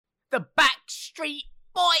The Backstreet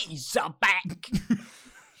Boys are back.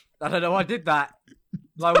 I don't know why I did that.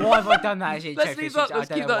 Like, why have I done that as intro? Let's keep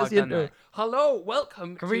that as the intro. Hello,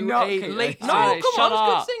 welcome to we not a keep late... that? No, Sorry, come shut on,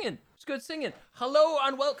 up. it's good singing. It's good singing. Hello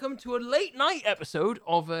and welcome to a late night episode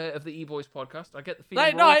of the E-Boys podcast. I get the feeling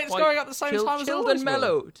Late we're all night, it's quite going at the same time as chilled always and will.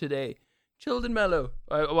 mellow today. Chilled and mellow.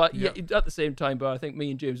 Yeah, at the same time, but I think me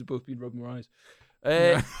and James have both been rubbing our eyes.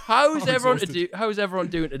 How's everyone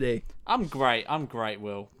doing today? I'm great,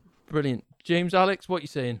 Will. Brilliant. James, Alex, what are you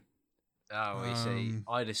saying? Oh, we see.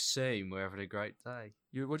 I'd assume we're having a great day.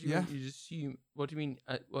 What do you mean? You assume? What do you mean?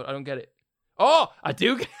 I don't get it. Oh, I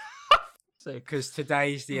do get Because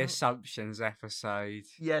today's the assumptions episode.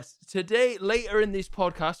 Yes. Today, later in this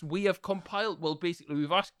podcast, we have compiled, well, basically, we've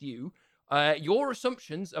asked you your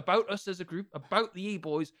assumptions about us as a group, about the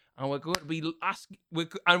E-Boys, and we're going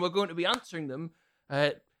to be answering them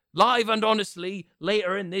live and honestly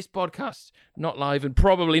later in this podcast. Not live and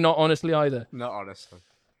probably not honestly either. Not honestly.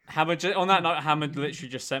 Hamid, on that note, Hamid literally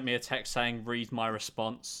just sent me a text saying, "Read my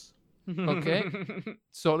response." Okay.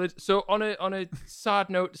 Solid. So on a sad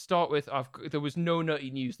note to start with, there was no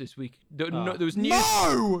nutty news this week. There was news.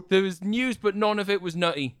 No! There was news, but none of it was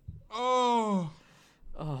nutty. Oh,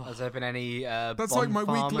 Has there been any that's Bond like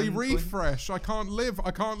my weekly farming refresh. I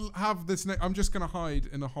can't have this. I'm just gonna hide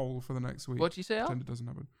in a hole for the next week. What'd you say, Al? Pretend it doesn't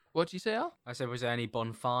happen. What'd you say, Al? I said, was there any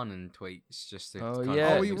Bonfarnan tweets? Just to Oh, kind of-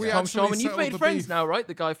 yeah. we Tom actually Sharman, you've settled made the friends beef. now, right?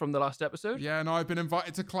 The guy from the last episode? Yeah, and I've been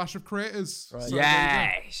invited to Clash of Creators. Right. So there you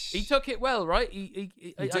Yes. He took it well, right?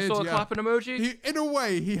 I did, saw a yeah. clapping emoji. go. In a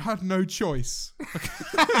way, he had no choice.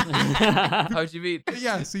 How do you mean?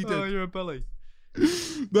 Yes, he did. you're a bully.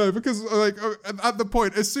 No, because at the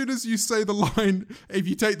point, as soon as you say the line, "If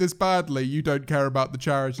you take this badly, you don't care about the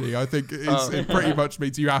charity," I think it pretty much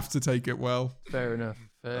means you have to take it well. Fair enough.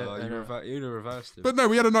 You'd have reversed it. But no,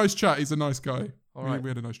 we had a nice chat. He's a nice guy. All right. We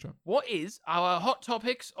had a nice chat. What is our hot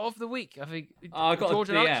topics of the week? I think I got a George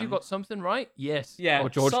and Alex, DM. you got something, right? Yes. Yeah, Oh,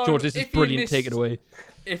 George, so this is if you brilliant. missed- Take it away.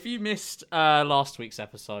 If you missed last week's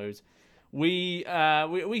episode, we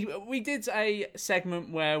did a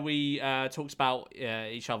segment where we talked about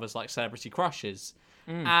each other's like celebrity crushes.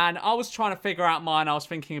 And I was trying to figure out mine. I was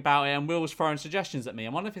thinking about it, and Will was throwing suggestions at me.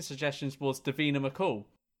 And one of his suggestions was Davina McCall.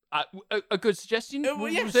 A good suggestion?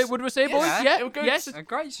 Yes. Would we say, boys? Yeah. Yeah. Yes. A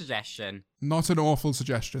great suggestion. Not an awful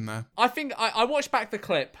suggestion there. I think I watched back the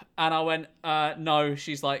clip, and I went, no,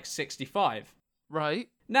 she's like 65. Right.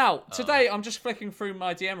 Now, today, I'm just flicking through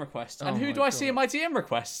my DM requests, and Oh who my do I see God. in my DM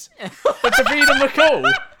requests? But Davina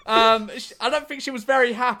McCall. I don't think she was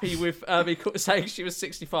very happy with me saying she was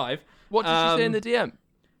 65. What did she say in the DM?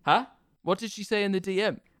 Huh? What did she say in the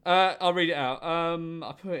DM? I'll read it out.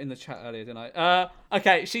 I put it in the chat earlier, didn't I?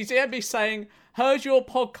 Okay, she DM'd me saying, "Heard your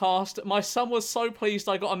podcast. My son was so pleased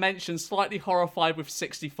I got a mention, slightly horrified with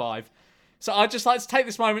 65. So I'd just like to take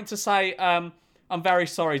this moment to say, I'm very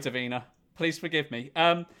sorry, Davina. Please forgive me.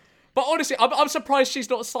 But honestly, I'm surprised she's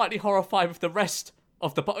not slightly horrified with the rest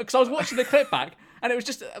of the... Because I was watching the clip back, and it was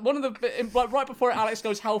just one of the... Right before Alex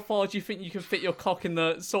goes, "How far do you think you can fit your cock in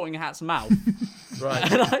the sorting hat's mouth?"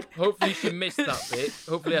 Right. And I- Hopefully she missed that bit.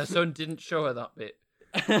 Hopefully her son didn't show her that bit.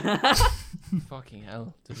 Fucking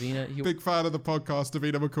hell, Davina. You... Big fan of the podcast,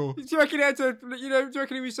 Davina McCall. Do you reckon he had to, do you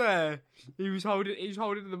reckon he was he was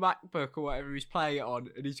holding the MacBook or whatever he was playing it on,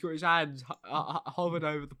 and he's got his hands hovered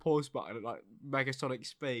over the pause button at like megasonic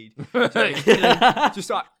speed. So, just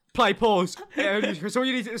like play pause. That's all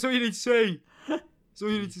you need to see. That's all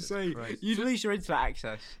you need to see. You lose your internet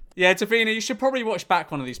access. Yeah, Davina, you should probably watch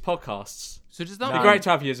back one of these podcasts. So does that It'd mean be great to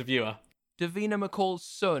have you as a viewer. Davina McCall's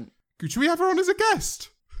son? Should we have her on as a guest?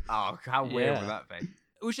 Oh, how weird would that be?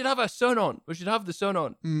 We should have her son on. We should have the son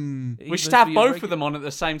on. We should have both of them on at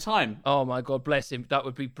the same time. Oh my God, bless him. That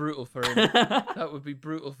would be brutal for him. That would be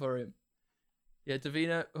brutal for him. Yeah,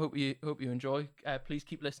 Davina, hope you enjoy. Please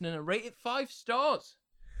keep listening and rate it 5 stars.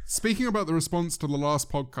 Speaking about the response to the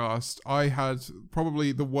last podcast, I had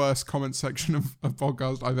probably the worst comment section of a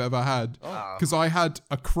podcast I've ever had. Because I had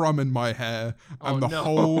a crumb in my hair, and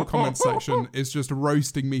whole comment section is just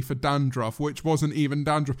roasting me for dandruff, which wasn't even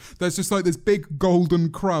dandruff. There's just like this big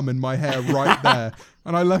golden crumb in my hair right there.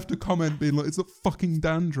 And I left a comment being like, "It's a fucking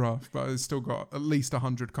dandruff," but I still got at least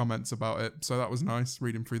 100 comments about it. So that was nice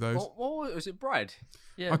reading through those. What was it? Bread?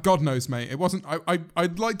 Yeah. God knows, mate. It wasn't.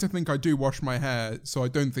 I'd like to think I do wash my hair, so I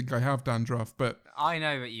don't think I have dandruff. But I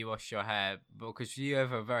know that you wash your hair because you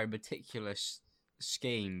have a very meticulous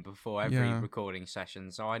scheme before every recording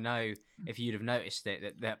session. So I know if you'd have noticed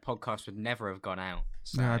it, that podcast would never have gone out.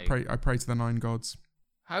 So. yeah, I pray to the 9 gods.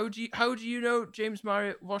 How do you know James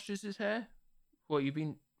Marriott washes his hair? What you've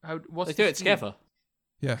been? What's They the do it scheme? together.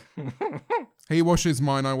 Yeah. He washes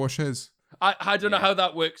mine, I wash his. I don't know how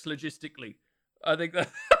that works logistically. I think that.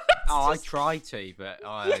 Oh, I try to, but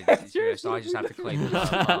I just have to clean the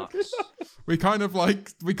parts. We kind of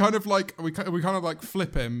like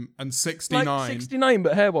flip him and 69. Like 69,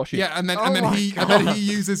 but hair washing. Yeah, and then he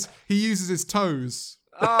uses his toes.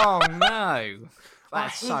 Oh no,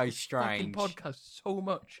 that's so Fucking strange. podcast so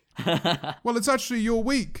much. Well, it's actually your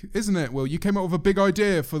week, isn't it? Will, you came up with a big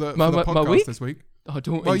idea for the podcast week? this week. Oh,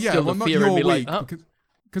 don't Well, instill the not fear in your me week like that.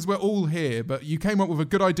 because we're all here, but you came up with a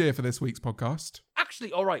good idea for this week's podcast.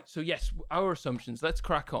 Actually, all right. So yes, our assumptions. Let's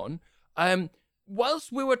crack on.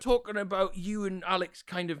 Whilst we were talking about you and Alex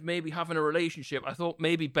kind of maybe having a relationship, I thought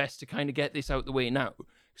maybe best to kind of get this out the way now.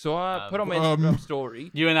 So I put on my Instagram story.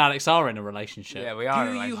 You and Alex are in a relationship. Yeah, we are.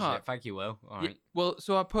 Do in a you relationship. have- Thank you, Will. All Yeah, right. well,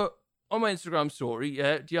 so I put on my Instagram story,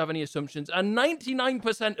 do you have any assumptions? And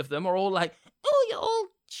 99% of them are all like, oh, you all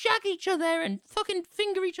shag each other and fucking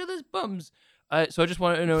finger each other's bums. So I just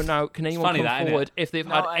want to know now, can anyone funny come that, isn't it? forward if they've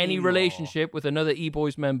had Not any anymore. relationship with another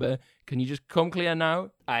E-Boys member? Can you just come clear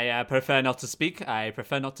now? I prefer not to speak.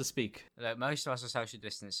 Look, most of us are social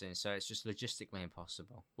distancing, so it's just logistically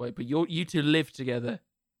impossible. Wait, but you two live together.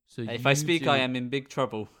 So If you I speak, two- I am in big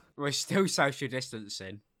trouble. We're still social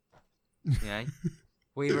distancing. You know,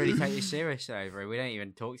 we really take this seriously over it. We don't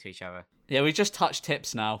even talk to each other. Yeah, we just touch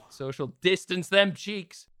tips now. social distance them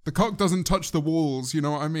cheeks. The cock doesn't touch the walls. You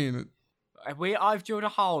know what I mean? I've drilled a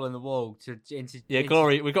hole in the wall into. Yeah,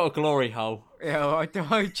 glory. We got a glory hole. Yeah, I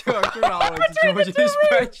drilled a hole into George's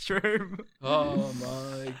bedroom. Oh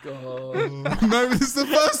my god. No, this is the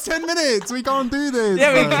first 10 minutes. We can't do this.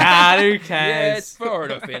 Yeah, we man. can. Who Yeah, cares? it's far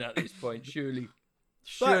enough in at this point, surely.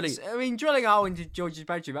 Surely. I mean, drilling a hole into George's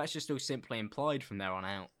bedroom, that's just still simply implied from there on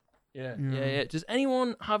out. Yeah. Does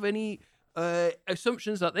anyone have any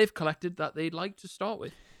assumptions that they've collected that they'd like to start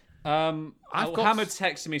with? I've got- Hammer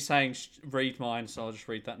texted me saying read mine, so I'll just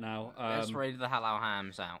read that now. Let's read the Hello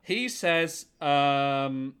Hams out. He says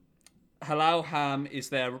Halal Ham is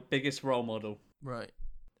their biggest role model. Right.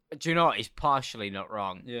 Do you know what? He's partially not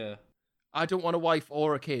wrong. Yeah. I don't want a wife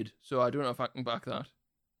or a kid, so I don't know if I can back that.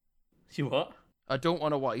 You what? I don't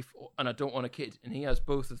want a wife and I don't want a kid, and he has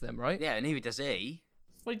both of them, right? Yeah, neither does he.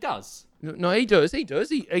 Well, he does. No, he does. He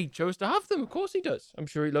chose to have them. Of course he does. I'm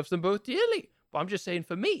sure he loves them both dearly. But I'm just saying,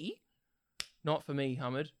 for me, not for me,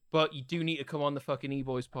 Hamid. But you do need to come on the fucking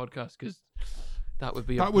E-Boys podcast because that would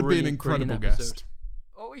be That would be an brilliant incredible episode. guest.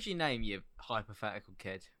 What was your name, you hypothetical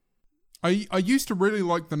kid? I used to really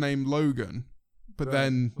like the name Logan, but Right.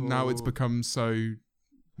 then now it's Ooh. become so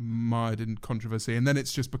mired in controversy, and then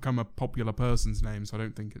it's just become a popular person's name, so I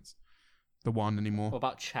don't think it's the one anymore. What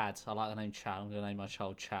about Chad? I like the name Chad. I'm going to name my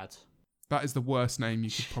child Chad. That is the worst name you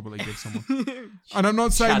could probably give someone. And I'm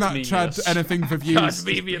not saying that Chad Chad anything for Chad views.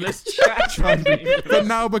 Mevius. But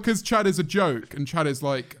now because Chad is a joke and Chad is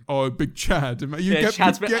like, oh, big Chad, and you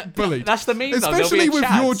Chad's get bullied. That's the meme, though. There'll Especially be a with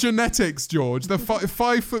Chad. your genetics, George. The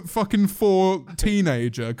 5'4"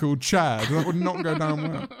 teenager called Chad. That would not go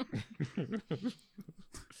down well.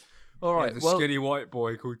 All right. The Well, skinny white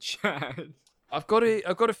boy called Chad. I've got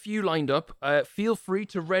a few lined up. Feel free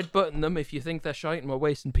to red button them if you think they're shite and we're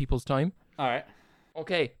wasting people's time. All right.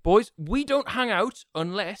 Okay, boys, we don't hang out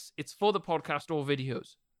unless it's for the podcast or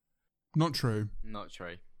videos. Not true. Not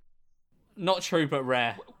true. Not true, but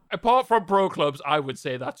rare. Apart from pro clubs, I would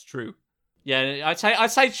say that's true. Yeah, I'd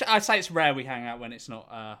say it's rare we hang out when it's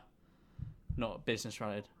not business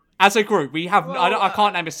related. As a group, we have. I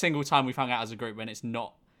can't name a single time we've hung out as a group when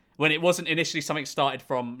it wasn't initially something started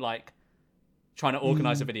from like trying to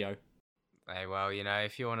organise a video. Hey, well, you know,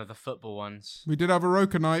 if you're one of the football ones. We did have a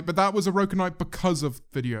Roka night, but that was a Roka night because of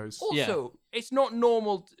videos. Also, it's not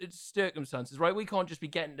normal circumstances, right? We can't just be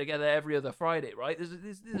getting together every other Friday, right?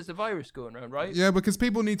 There's a virus going around, right? Yeah, because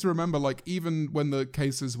people need to remember, like, even when the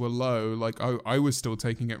cases were low, like, I was still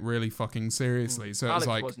taking it really fucking seriously. So Alex it's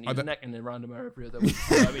like, wasn't I even don't- necking a random every other week.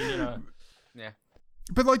 So, I mean, you know. Yeah.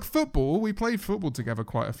 but like football, we played football together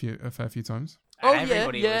a fair few times. Oh,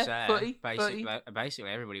 Everybody yeah, was there. footy. Basically,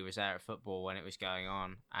 everybody was there at football when it was going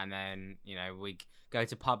on. And then, you know, we'd go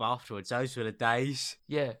to pub afterwards. Those were the days.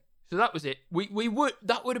 Yeah. So that was it.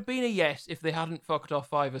 That would have been a yes if they hadn't fucked off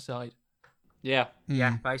five-a-side. Yeah.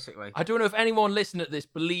 Yeah, basically. I don't know if anyone listening to this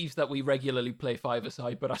believes that we regularly play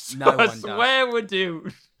five-a-side, but No one I does. swear we do.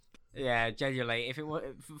 Yeah, genuinely. If it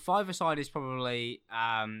were five-a-side is probably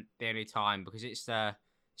the only time because it's the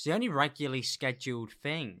only regularly scheduled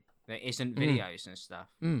thing that isn't videos and stuff.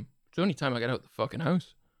 It's the only time I get out the fucking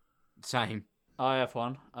house. Same. I have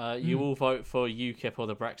one. You all vote for UKIP or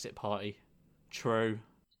the Brexit Party. True.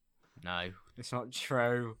 No, it's not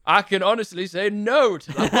true. I can honestly say no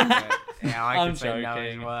to that. Yeah, I I'm can say no as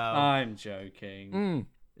joking. well. I'm joking.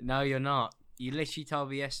 No, you're not. You literally told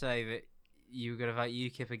me yesterday that you were going to vote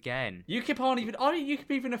UKIP again. UKIP aren't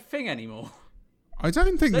UKIP even a thing anymore? I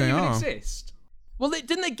don't think They they don't even are. exist. Well,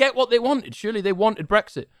 didn't they get what they wanted? Surely they wanted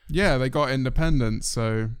Brexit. Yeah, they got independence,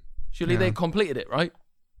 so Surely Yeah. they completed it, right?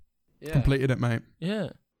 Yeah. completed it, mate. Yeah.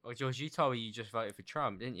 Well, George, you told me you just voted for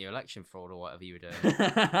Trump, didn't you? Election fraud or whatever you were doing.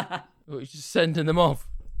 Well, he's just sending them off.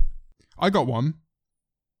 I got one.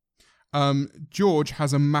 George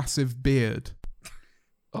has a massive beard.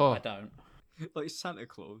 Oh, I don't. Like Santa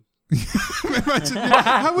Claus. Imagine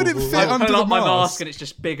how would it fit I under pull the up my mask? mask and it's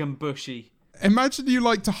just big and bushy. Imagine you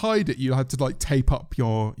like to hide it. You had to like tape up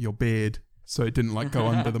your beard so it didn't like go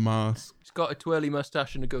under the mask. he's got a twirly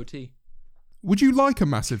mustache and a goatee. Would you like a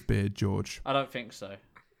massive beard, George? I don't think so.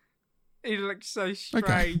 He looks so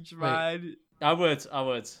strange, man. I would.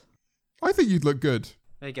 I think you'd look good.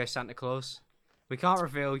 There you go, Santa Claus. We can't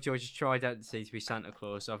reveal George's true identity to be Santa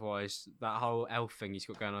Claus, otherwise that whole elf thing he's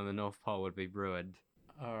got going on the North Pole would be ruined.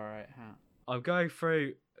 Alright, I'm going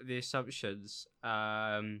through the assumptions.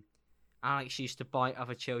 Alex used to bite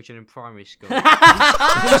other children in primary school.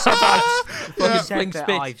 He said Fling that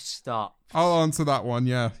spit. I've stopped. I'll answer that one.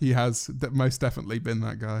 Yeah, he has most definitely been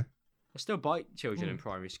that guy. I still bite children in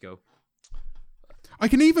primary school. I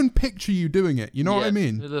can even picture you doing it. You know what I Yeah,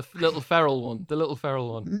 mean? The little feral one. The little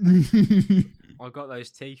feral one. I've got those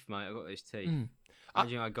teeth, mate. I've got those teeth.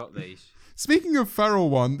 Imagine I got these. Speaking of feral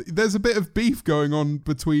one, there's a bit of beef going on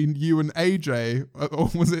between you and AJ. Or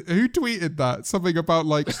was it who tweeted that? Something about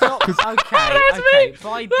like. Stop. 'cause- Okay.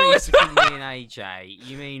 By beef between me and AJ,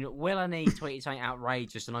 you mean Will and E tweeted something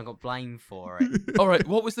outrageous and I got blamed for it? All right.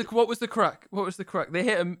 What was the crack? They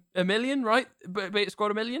hit a million, right? Beta Squad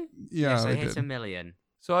 1 million. yeah, So they hit did. 1 million.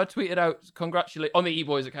 So I tweeted out on the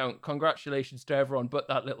eBoys account, congratulations to everyone but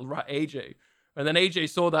that little rat AJ. And then AJ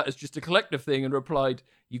saw that as just a collective thing and replied,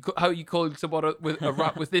 "How you calling someone with a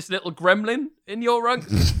rat with this little gremlin in your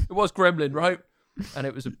ranks?" It was gremlin, right? And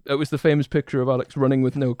it was the famous picture of Alex running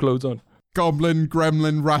with no clothes on. Goblin,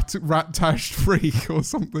 gremlin, rat-tashed freak or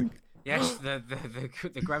something. Yes, the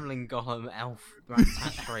Gremlin Golem Elf Rat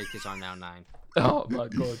Freak as I'm now known. Oh my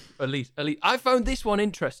god, elite. I found this one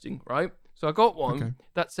interesting, right? So I got one Okay.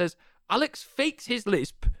 that says Alex fakes his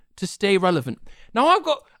lisp to stay relevant. Now I've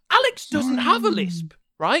got Alex doesn't have a lisp,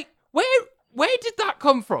 right? Where did that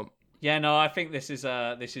come from? Yeah, no, I think this is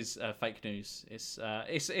fake news. It's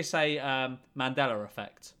a Mandela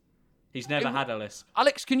effect. He's never had a lisp.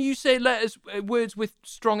 Alex, can you say words with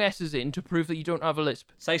strong S's in to prove that you don't have a lisp?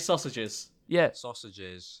 Say sausages. Yeah.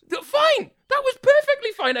 Sausages. Fine. That was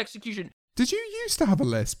perfectly fine execution. Did you used to have a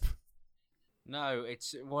lisp? No,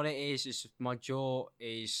 it's what it is my jaw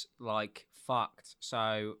is like fucked.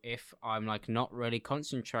 So if I'm like not really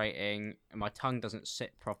concentrating, my tongue doesn't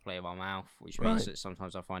sit properly in my mouth, which means Right. that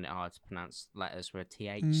sometimes I find it hard to pronounce letters with a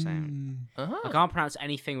TH sound. Uh-huh. I can't pronounce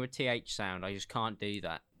anything with TH sound. I just can't do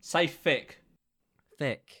that. Say thick.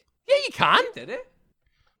 Thick. Yeah, you can. Did it?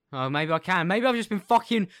 Oh, maybe I can. Maybe I've just been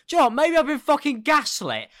fucking... Do you know what? Maybe I've been fucking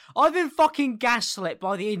gaslit. I've been fucking gaslit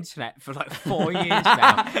by the internet for like 4 years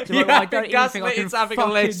now. To You where I have been don't even think I gaslit can into having a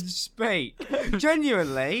fucking lisp. speak.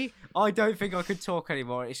 Genuinely, I don't think I can talk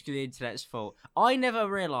anymore. It's the internet's fault. I never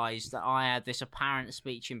realised that I had this apparent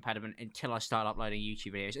speech impediment until I started uploading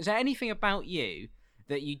YouTube videos. Is there anything about you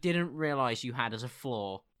that you didn't realise you had as a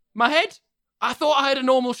flaw? My head? I thought I had a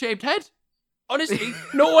normal shaped head. Honestly,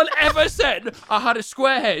 no one ever said I had a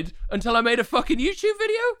square head until I made a fucking YouTube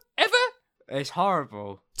video. Ever? It's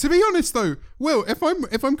horrible. To be honest, though, Will,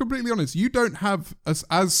 if I'm completely honest, you don't have as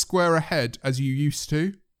square a head as you used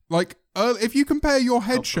to. Like, if you compare your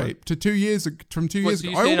head shape to 2 years from 2 years so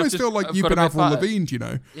ago, you're I saying almost I've feel like just- you've I've been got a bit Avril fatter? Lavigne. You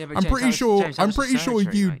know, Yeah, but I'm James, pretty that was- sure. James, that I'm was pretty sure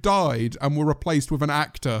surgery, you mate. died and were replaced with an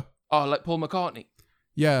actor. Oh, like Paul McCartney.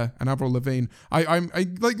 Yeah, and Avril Lavigne. I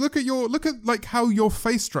like look at like how your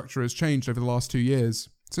face structure has changed over the last 2 years.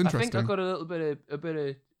 It's I interesting. think I got a bit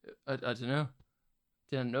of I don't know.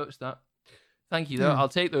 Didn't notice that. Thank you though. I'll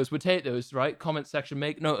take those. We'll take those, right? Comment section,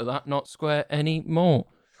 make note of that. Not square anymore.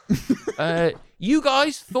 You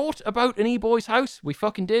guys thought about an E-Boy's house. We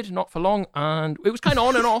fucking did, not for long, and it was kind of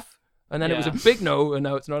on and off. And then it was a Yeah. big no, and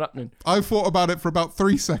now it's not happening. I thought about it for about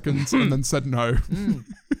 3 seconds and then said no.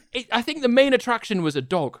 I think the main attraction was a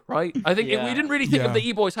dog, right? I think we Yeah. didn't really think of Yeah. the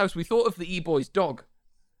E-Boy's house. We thought of the E-Boy's dog.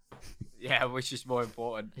 Yeah, which is more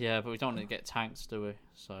important. Yeah, but we don't want to get tanked, do we?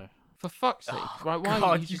 So For fuck's sake. Right, why?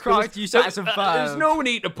 God, you just- can't use that as a There's verb. no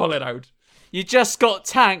need to pull it out. you just got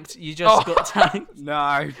tanked. You just got tanked.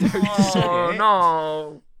 No, don't sing Oh, it.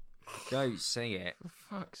 no. Don't sing it.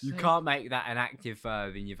 Fuck's You sake. can't make that an active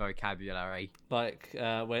verb in your vocabulary. Like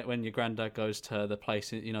when your granddad goes to the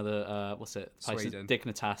place, you know, the what's it? The place Sweden.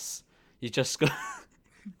 Dignitas. You just got.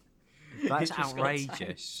 That's just gotta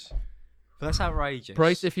outrageous. That's outrageous.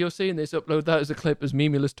 Bryce, if you're seeing this, upload that as a clip as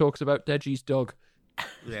Memulus talks about Deji's dog.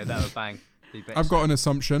 Yeah, that would bang. I've got an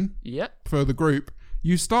assumption Yep. for the group.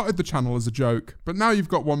 You started the channel as a joke, but now you've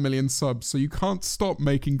got 1 million subs, so you can't stop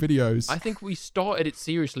making videos. I think we started it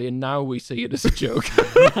seriously and now we see it as a joke.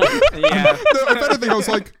 Yeah. No, if anything, I was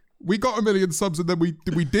like, we got 1 million subs and then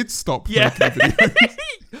we did stop Yeah. making videos.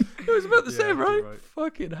 It was about the same, you're right? right.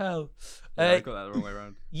 Fucking hell. I got that the wrong way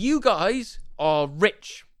around. You guys are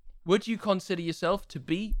rich. Would you consider yourself to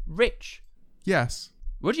be rich? Yes.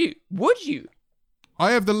 Would you? Would you?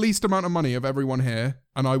 I have the least amount of money of everyone here,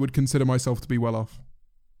 and I would consider myself to be well off.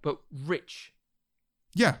 But rich.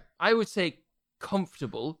 Yeah. I would say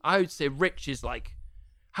comfortable. I would say rich is like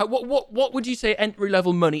what would you say entry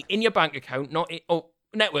level money in your bank account, not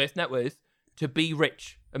net worth to be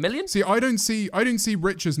rich? $1 million? See, I don't see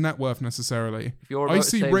rich as net worth necessarily. If you're I about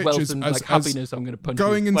see to say rich wealth as, and as, like as happiness, I'm going to punch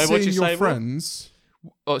going you. and Wait, what'd seeing you your say, friends.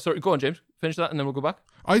 Oh, sorry. Go on, James. Finish that and then we'll go back.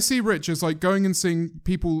 I see rich as like going and seeing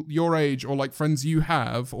people your age or like friends you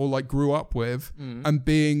have or like grew up with and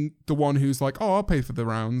being the one who's like, oh, I'll pay for the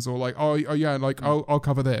rounds or like, oh yeah, like I'll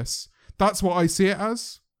cover this. That's what I see it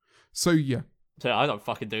as. So yeah. So I don't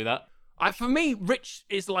fucking do that. For me, rich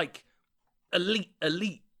is like elite,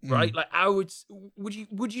 right? Like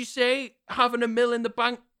would you say having $1 million in the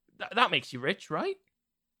bank that makes you rich, right?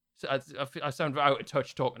 So I sound out of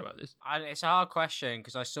touch talking about this. It's a hard question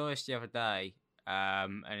because I saw this the other day,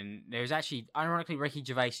 and there was actually, ironically, Ricky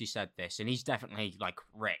Gervais who said this, and he's definitely like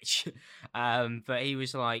rich, but he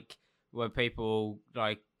was like, when people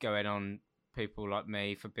like going on people like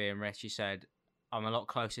me for being rich, he said, I'm a lot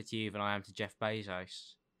closer to you than I am to Jeff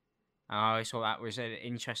Bezos, and I always thought that was an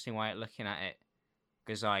interesting way of looking at it,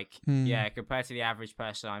 because like, yeah, compared to the average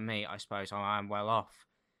person I meet, I suppose I am well off,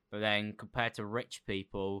 but then compared to rich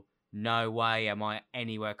people, no way am I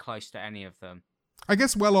anywhere close to any of them. I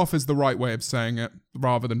guess well off is the right way of saying it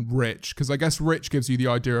rather than rich, because I guess rich gives you the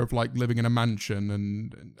idea of like living in a mansion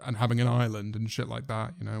and having an island and shit like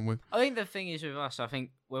that, you know. I think the thing is with us, I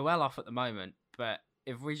think we're well off at the moment, but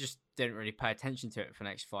if we just didn't really pay attention to it for the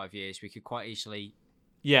next 5 years, we could quite easily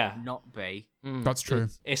not be. That's true.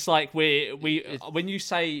 It's like when you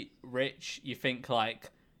say rich, you think like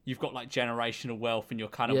you've got like generational wealth and you're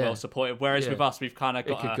kind of well supported. Whereas with us, we've kind of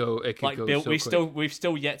got it could go build. so We've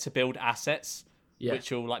still yet to build assets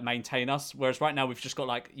which will like maintain us. Whereas right now we've just got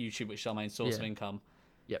like YouTube, which is our main source of income.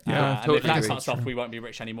 Yep. Yeah, and totally if that's agree. not stuff, we won't be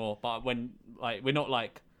rich anymore. But when like we're not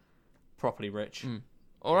like properly rich.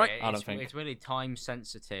 All right. I don't think It's really time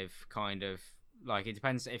sensitive, kind of. Like it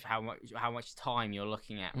depends if how much time you're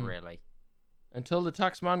looking at, really. Until the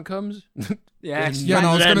tax man comes. Yes. Yeah, no,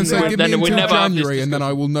 I was going to say, give me then we until never have this January and then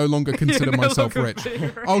I will no longer consider myself rich.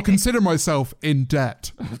 I'll consider myself in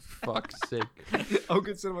debt. Fuck's sake. I'll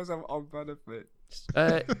consider myself on benefits.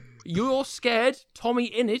 You're scared Tommy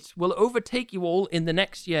Innit will overtake you all in the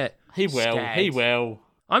next year. He will. Scared. He will.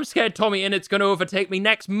 I'm scared Tommy Innit's going to overtake me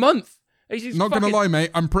next month. He's Not going to lie, mate,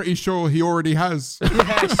 I'm pretty sure he already has. Yeah,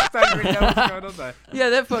 I just don't really know what's going on there. Yeah,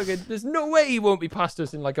 they're fucking. There's no way he won't be past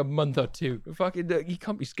us in like a month or two. Fucking, he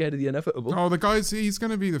can't be scared of the inevitable. Oh, the guy's, he's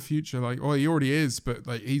going to be the future. Like, well, he already is, but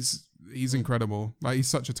like, he's incredible. Like, he's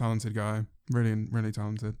such a talented guy. Really, really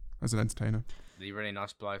talented as an entertainer. He's a really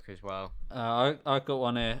nice bloke as well. I got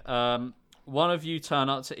one here. One of you turn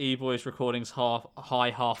up to E-Boys recordings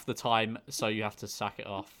half the time, so you have to sack it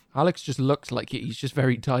off. Alex just looks like he's just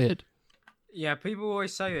very tired. Yeah, people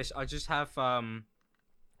always say this. I just have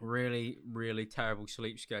really, really terrible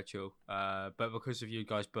sleep schedule. But because of you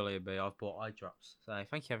guys bullying me, I've bought eye drops. So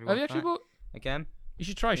thank you, everyone. Have you for actually that. bought? Again? You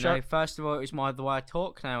should try, You know, Shark. first of all, it was the way I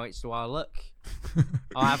talk. Now it's the way I look.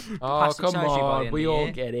 I have Oh, plastic come surgery by the on. end of We the all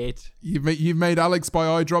year. get it. You've made Alex buy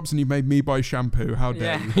eye drops and you've made me buy shampoo. How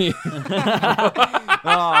dare you?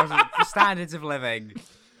 Oh, the standards of living.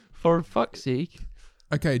 For fuck's sake.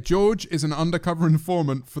 Okay, George is an undercover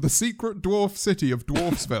informant for the secret dwarf city of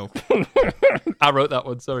Dwarfsville. I wrote that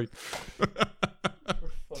one, sorry.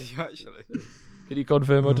 Did you actually? Can you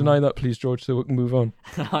confirm or deny that, please, George, so we can move on?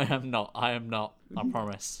 I am not. I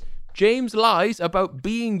promise. James lies about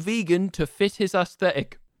being vegan to fit his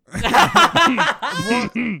aesthetic.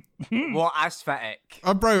 What aesthetic?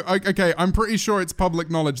 Bro, okay, I'm pretty sure it's public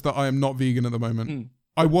knowledge that I am not vegan at the moment.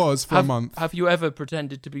 I was for a month. Have you ever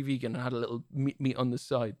pretended to be vegan and had a little meat on the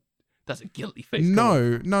side? That's a guilty face.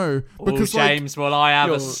 No, because James, well, I have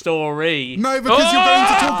Yo. a story. No, because you're going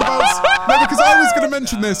to talk about. No, because I was going to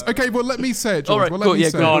mention this. Okay, well, let me say it, George. All right, well, let go- me yeah,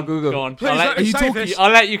 say go it. on. Go on. Please I'll let let, me you say talking- this.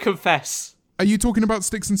 I'll let you confess. Are you talking about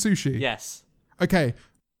sticks and sushi? Yes. Okay,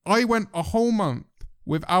 I went a whole month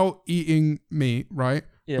without eating meat, right?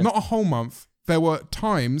 Yeah. Not a whole month. There were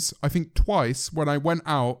times, I think twice, when I went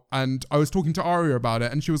out and I was talking to Aria about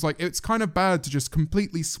it, and she was like, it's kind of bad to just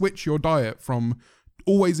completely switch your diet from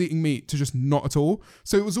always eating meat to just not at all.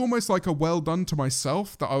 So it was almost like a well done to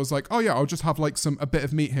myself that I was like, oh yeah, I'll just have like a bit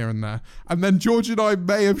of meat here and there. And then George and I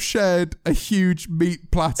may have shared a huge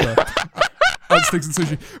meat platter. At Sticks and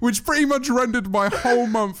Sushi, which pretty much rendered my whole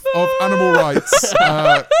month of animal rights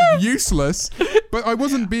useless. But I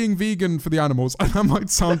wasn't being vegan for the animals, and that might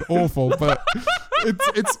sound awful, but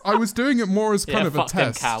it's I was doing it more as kind of a fuck them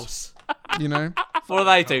test. cows. You know? What do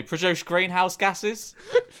they do? Produce greenhouse gases?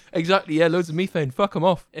 Exactly, yeah, loads of methane. Fuck them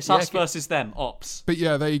off. It's Yeah, us versus them. Ops. But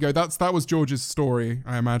yeah, there you go. That was George's story,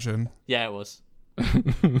 I imagine. Yeah, it was.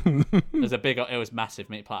 It was massive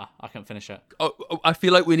meat platter. I couldn't finish it. Oh, I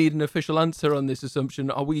feel like we need an official answer on this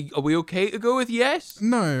assumption. Are we okay to go with yes?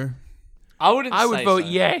 No. I would vote so.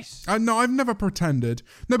 yes. No, I've never pretended.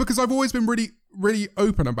 No, because I've always been really, really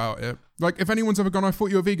open about it. Like, if anyone's ever gone, I thought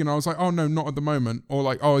you were vegan, I was like, oh, no, not at the moment. Or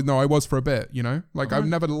like, oh, no, I was for a bit, you know? Like, I've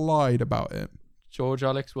never lied about it. George,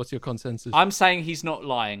 Alex, what's your consensus? I'm saying he's not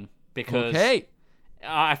lying because Okay.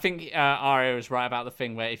 I think Aria was right about the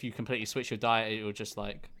thing where if you completely switch your diet, it will just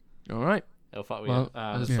like All right. it'll fuck with Well, you.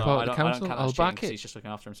 as So part of the I don't council, count that I'll as cheating back 'cause it. He's just looking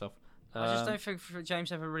after himself. I just don't think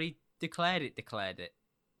James ever really declared it.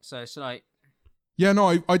 So it's like, Yeah,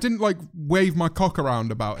 no, I didn't like wave my cock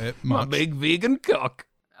around about it My much. big vegan cock.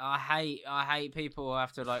 I hate people who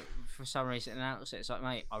have to, like, for some reason announce it. It's like,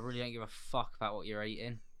 mate, I really don't give a fuck about what you're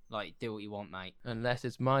eating. Like, do what you want, mate. Unless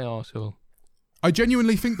it's my arsehole. I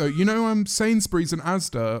genuinely think though, you know, Sainsbury's and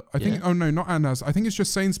Asda. I think, oh no, not Asda. I think it's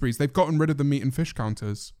just Sainsbury's. They've gotten rid of the meat and fish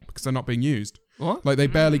counters because they're not being used. What? Like they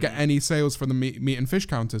barely get any sales from the meat and fish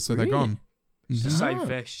counters, so they're Really? gone. It's the same Ah.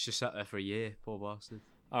 fish. It's just sat there for a year. Poor bastard.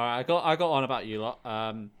 All right, I got on about you lot.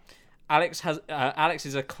 Alex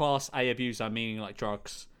is a class A abuser, meaning like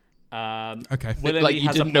drugs. Okay. Willingly Like, you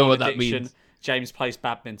has didn't a know porn what that addiction. means. James plays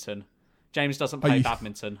badminton. James doesn't play you-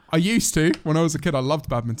 badminton. I used to when I was a kid. I loved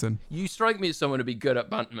badminton. You strike me as someone to be good at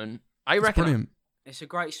badminton. I It's reckon brilliant. It's a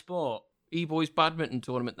great sport. E-Boys badminton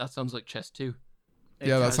tournament, that sounds like chess too.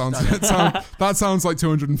 Yeah, that does, sounds doesn't it? that sounds like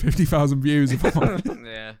 250,000 views. If I'm honest.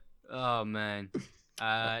 Yeah. Oh man.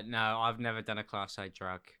 No, I've never done a class A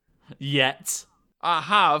drug. Yet. I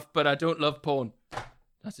have, but I don't love porn.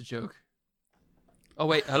 That's a joke. Oh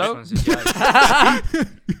wait, hello? Which one's a joke?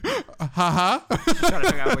 Haha. Trying to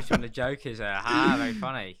figure out which one the joke is. Very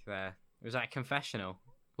funny. There. Was that a confessional?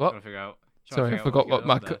 What? Trying to figure out. Sorry, I forgot what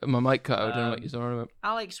my mic cut out. I don't know what you're talking about.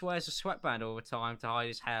 Alex wears a sweatband all the time to hide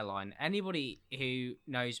his hairline. Anybody who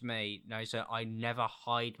knows me knows that I never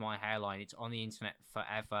hide my hairline. It's on the internet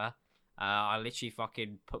forever. I literally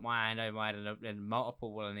fucking put my hand over my head in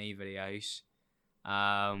multiple Will and E videos.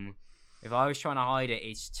 If I was trying to hide it,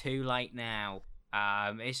 it's too late now.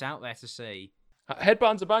 It's out there to see.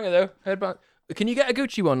 Headband's a banger though. Headband. Can you get a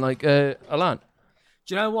Gucci one like Alan?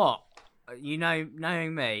 Do you know what?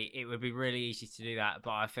 Knowing me, it would be really easy to do that,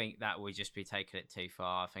 but I think that would just be taking it too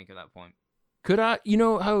far. I think at that point. Could I? You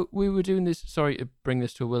know how we were doing this? Sorry to bring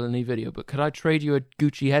this to a Will and E video, but could I trade you a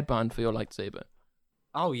Gucci headband for your lightsaber?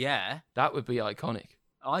 Oh yeah, That would be iconic.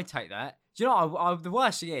 I'd take that. Do you know, the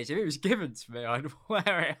worst thing is, if it was given to me, I'd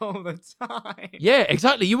wear it all the time. Yeah,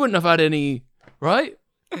 exactly. You wouldn't have had any, right?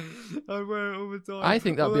 I'd wear it all the time. I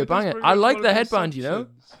think that'd be a Well, that banger. does I bring like up the one of headband, you know.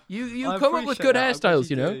 assumptions. You I come up with appreciate good that, I hairstyles,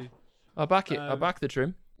 you really know. do. I'll back it. I'll back the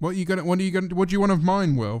trim. What are you gonna? What do you want of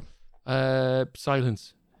mine, Will?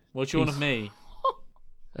 Silence. What do you want of me?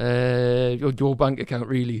 Your bank account,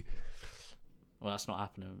 really. Well, that's not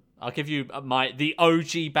happening. I'll give you the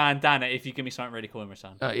OG bandana if you give me something really cool in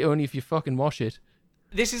return. Only if you fucking wash it.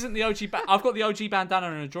 This isn't the OG. I've got the OG bandana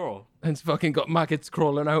in a drawer. And it's fucking got maggots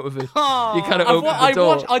crawling out of it. Oh, You kind of open the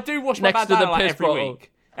door. I do wash my next to bandana the like piss every bottle.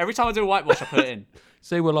 week. Every time I do a whitewash, I put it in.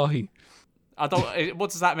 Say wallahi. I don't. What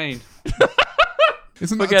does that mean?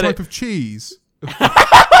 Isn't that a Forget type it. of cheese?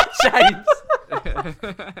 James.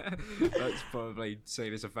 That's probably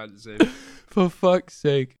seen as offensive. For fuck's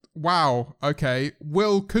sake. Wow. Okay.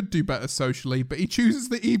 Will could do better socially, but he chooses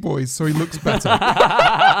the E-boys, so he looks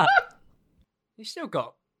better. He's still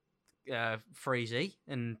got Freezy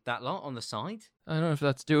and that lot on the side. I don't know if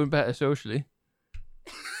that's doing better socially.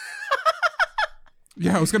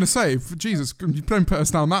 Yeah, I was gonna say, Jesus, you don't put us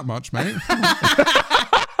down that much, mate.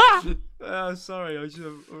 Oh, sorry, I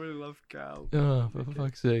really love Cal. Oh, for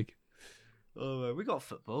fuck's sake. Oh, we got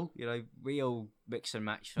football. You know, we all mix and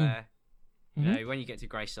match there. You know, when you get to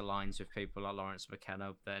grace the lines with people like Lawrence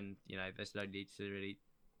McKenna, then, you know, there's no need to really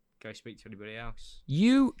go speak to anybody else.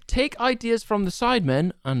 You take ideas from the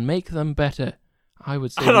Sidemen and make them better. I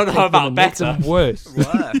would say I don't know about better. Make them worse.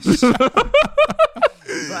 Worse.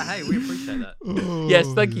 But hey, we appreciate that. Yes,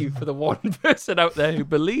 thank you for the one person out there who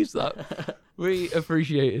believes that. We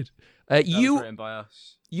appreciate it. That was written by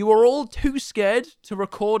us. You are all too scared to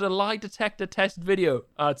record a lie detector test video.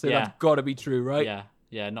 I'd say that's got to be true, right?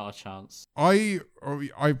 Yeah, not a chance. I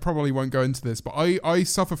probably won't go into this, but I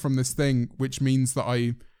suffer from this thing, which means that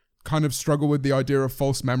I kind of struggle with the idea of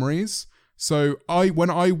false memories. So when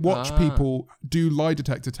I watch people do lie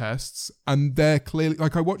detector tests, and they're clearly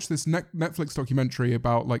like, I watched this Netflix documentary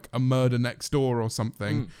about like a murder next door or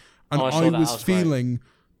something, and I was feeling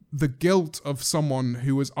the guilt of someone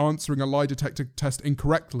who was answering a lie detector test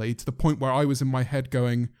incorrectly, to the point where I was in my head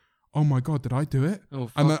going, oh my God, did I do it? Oh,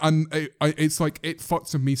 fuck. And it's like, it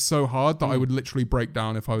fucks with me so hard that I would literally break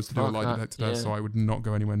down if I was to do a lie detector test, so I would not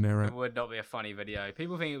go anywhere near it. It would not be a funny video.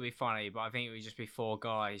 People think it would be funny, but I think it would just be 4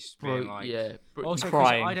 guys being like... Also,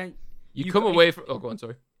 crying. I don't... You come away from... Oh, go on,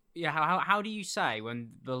 sorry. Yeah, how do you say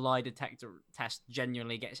when the lie detector test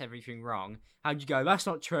genuinely gets everything wrong? How do you go, that's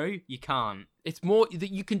not true? You can't. It's more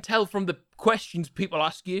that you can tell from the questions people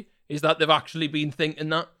ask you is that they've actually been thinking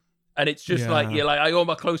that. And it's just like, you're like, I owe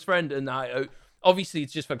my close friend, and obviously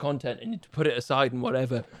it's just for content and to put it aside and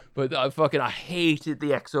whatever. But I hated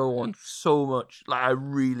the XO one so much. Like, I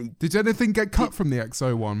really... Did anything get cut from the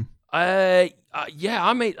XO one?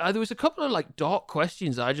 Yeah, there was a couple of like dark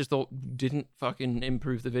questions that I just thought didn't fucking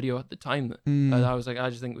improve the video at the time. I was like, I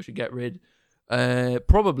just think we should get rid.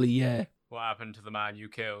 Probably, yeah. What happened to the man you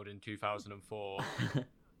killed in 2004?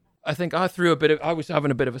 I think I was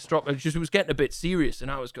having a bit of a stroke. It was getting a bit serious,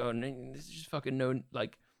 and I was going, this is just fucking known.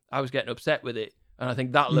 Like, I was getting upset with it, and I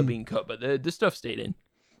think that'll have been cut, but the stuff stayed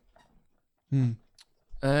in.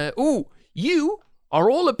 You are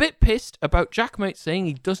all a bit pissed about Jackmate saying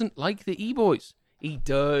he doesn't like the E-Boys. He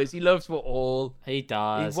does. He loves what all. He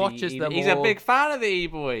does. He watches them. He's all. a big fan of the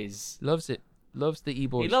E-Boys. Loves it. Loves the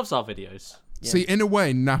E-Boys. He loves our videos. Yeah. See, in a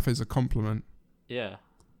way, naff is a compliment. Yeah.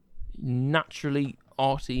 Naturally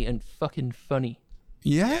arty and fucking funny.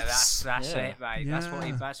 Yes. Yeah, that's it, mate. Yeah.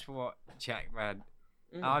 That's what Jack, man.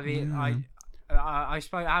 I mean, I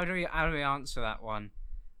suppose, how do we answer that one?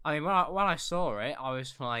 I mean, when I saw it, I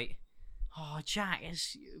was like, oh, Jack,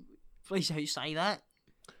 please don't say that.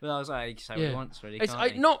 But I was like, you can say what he wants, really.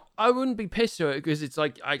 I wouldn't be pissed at it, because it's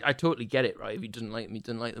like, I totally get it, right? If he doesn't like them, he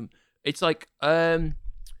doesn't like them. It's like, it'd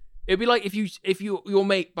be like if your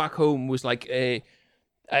mate back home was like a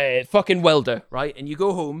fucking welder, right? And you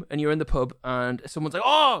go home and you're in the pub and someone's like,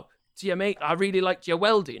 oh, dear mate, I really liked your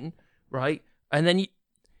welding, right? And then I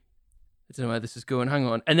don't know where this is going, hang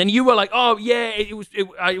on. And then you were like, oh yeah,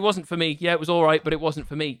 it wasn't for me. Yeah, it was all right, but it wasn't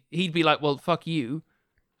for me. He'd be like, well, fuck you.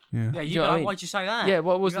 Yeah, you know like, why'd you say that? Yeah,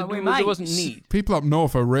 what was there wasn't need. People up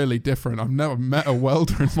north are really different. I've never met a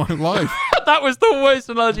welder in my life. That was the worst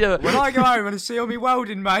analogy ever. When I go home and see all me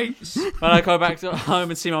welding mates. When I go back to home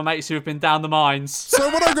and see my mates who have been down the mines. So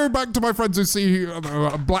when I go back to my friends who see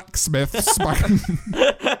blacksmiths back...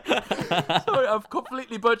 Sorry, I've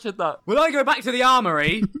completely butchered that. When I go back to the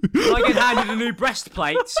armory, I get handed a new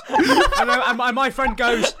breastplate, and my friend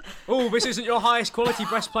goes, oh, this isn't your highest quality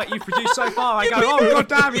breastplate you've produced so far. I go, oh, god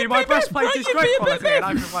damn you, my breastplate is great quality, and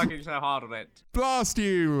I've been working so hard on it. Blast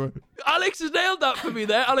you! Alex has nailed that for me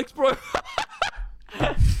there, Alex Bro.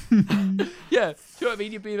 Yeah, do you know what I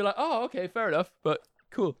mean? You'd be like, oh, okay, fair enough, but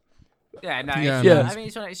cool. Yeah, no, Yeah. I mean,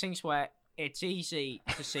 it's one of those things where it's easy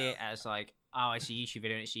to see it as like, oh, it's a YouTube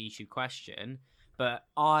video and it's a YouTube question, but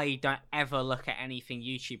I don't ever look at anything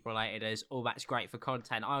YouTube related as, oh, that's great for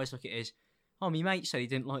content. I always look at it as, oh, my mate said he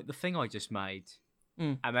didn't like the thing I just made.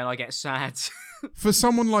 And then I get sad. For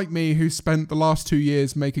someone like me who spent the last 2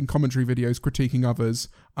 years making commentary videos critiquing others,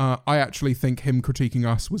 I actually think him critiquing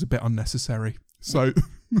us was a bit unnecessary. So...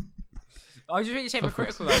 I just think it's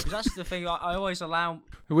hypocritical though, because that's the thing I always allow.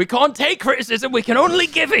 We can't take criticism, we can only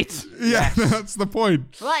give it. Yeah, that's the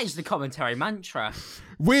point. Well, that is the commentary mantra.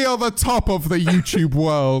 We are the top of the YouTube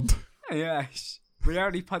world. Yes, we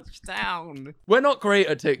only punch down. We're not great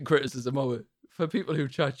at taking criticism, are we? For people who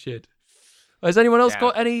chat shit. Has anyone else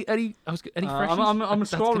got any freshies? I'm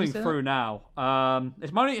scrolling through now.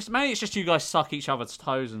 It's just you guys suck each other's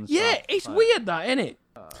toes and stuff. Yeah, it's weird that, isn't it?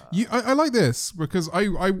 I like this because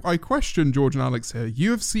I question George and Alex here.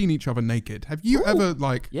 You have seen each other naked. Have you ever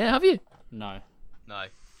like? Yeah, have you? No. No.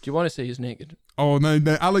 Do you want to see us naked? Oh no,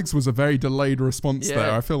 Alex was a very delayed response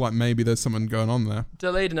there. I feel like maybe there's something going on there.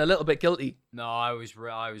 Delayed and a little bit guilty. No, I was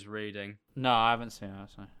reading. No, I haven't seen it.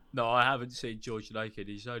 So. No, I haven't seen George naked.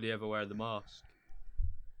 He's only ever wearing the mask.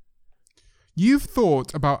 You've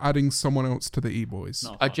thought about adding someone else to the E-Boys.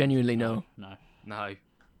 Not I fun. genuinely know. No.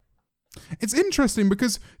 It's interesting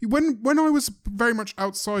because when I was very much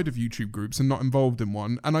outside of YouTube groups and not involved in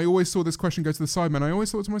one, and I always saw this question go to the sidemen, I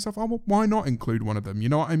always thought to myself, oh, well, why not include one of them? You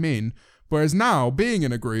know what I mean? Whereas now, being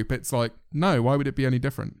in a group, it's like, no, why would it be any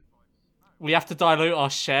different? We have to dilute our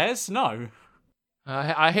shares? No.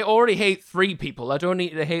 I already hate 3 people. I don't need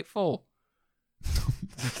to hate 4.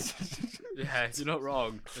 Yeah, you're not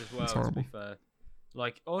wrong as well, to be fair.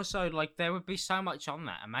 Like, also, like, there would be so much on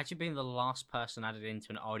that. Imagine being the last person added into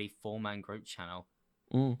an already 4-man group channel.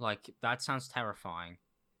 Like, that sounds terrifying.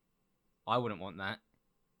 I wouldn't want that.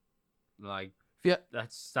 Like,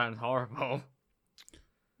 that sounds horrible.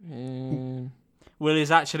 Will is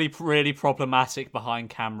actually really problematic behind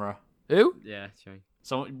camera. Who? Yeah, true.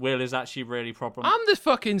 So Will is actually really problematic. I'm the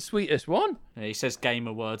fucking sweetest one. Yeah, he says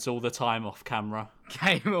gamer words all the time off camera.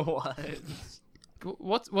 Gamer words.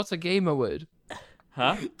 What's a gamer word?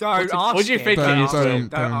 Huh? Don't ask What do you him. think it is, Will?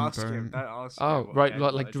 Don't ask him. Don't ask him. Oh, what right,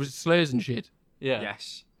 gamer like words slurs and shit. Yeah.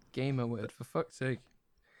 Yes. Gamer word, for fuck's sake.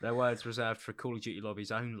 Their words reserved for Call of Duty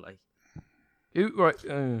lobbies only. Who?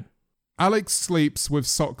 Right. Alex sleeps with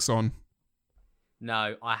socks on.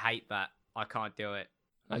 No, I hate that. I can't do it.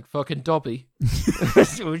 Like fucking Dobby.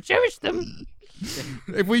 We'll cherish them.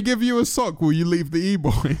 If we give you a sock, will you leave the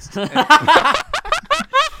E-Boys?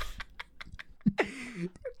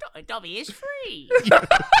 Dobby is free.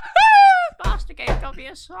 Bastard gave Dobby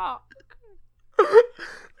a sock.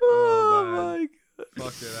 Oh my god.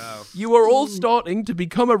 Fucking hell. You are all starting to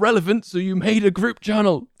become irrelevant, so you made a group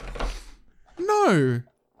channel. No.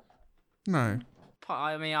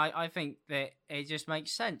 I mean, I think that it just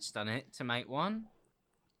makes sense, doesn't it, to make one?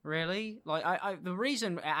 Really? Like, the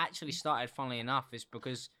reason it actually started, funnily enough, is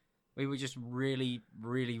because we were just really,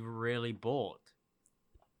 really, really bored.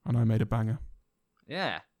 And I made a banger.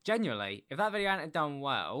 Yeah, genuinely. If that video hadn't done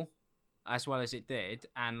well as it did,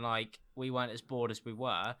 and, like, we weren't as bored as we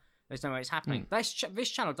were, there's no way it's happening. This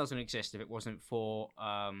channel doesn't exist if it wasn't for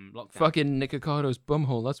lockdown. Fucking Nick Ricardo's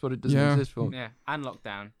bumhole. That's what it doesn't exist for. Yeah, and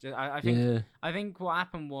lockdown. I think what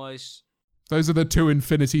happened was... Those are the 2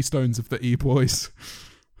 infinity stones of the E-Boys.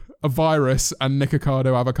 A virus and Nick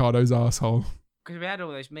Ricardo Avocado's asshole. Because we had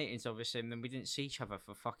all those meetings, obviously, and then we didn't see each other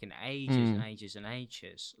for fucking ages and ages and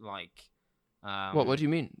ages. Like... What do you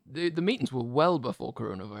mean? The meetings were well before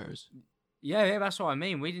coronavirus. Yeah, that's what I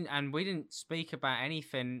mean. We didn't speak about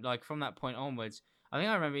anything like from that point onwards. I think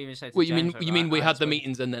I remember even saying. Well, you mean we had the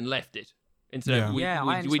meetings and then left it instead of we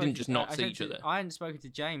didn't just not see each other. I hadn't spoken to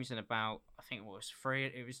James in about I think it was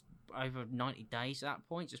over 90 days at that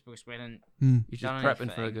point, just because we hadn't. You're just done prepping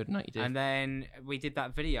anything. for a good 90 days. And then we did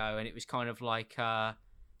that video, and it was kind of like the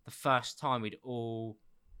first time we'd all,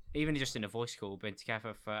 even just in a voice call, been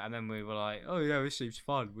together for, and then we were like, oh yeah, this seems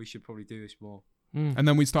fun. We should probably do this more. And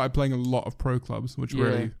then we started playing a lot of pro clubs, which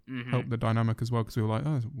really helped the dynamic as well, because we were like,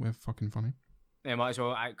 oh, we're fucking funny. Yeah, might as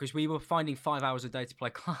well, because we were finding 5 hours a day to play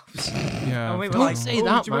clubs. Yeah. And we were Don't like, say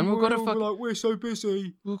that, do you man. remember We've got to when we were like, we're so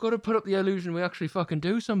busy. We've got to put up the illusion we actually fucking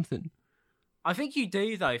do something. I think you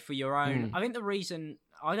do though for your own. I think the reason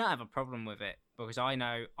I don't have a problem with it because I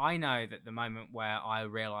know that the moment where I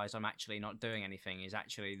realise I'm actually not doing anything is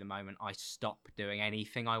actually the moment I stop doing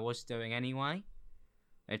anything I was doing anyway.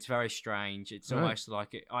 It's very strange. It's almost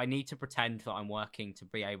like I need to pretend that I'm working to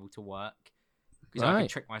be able to work because I can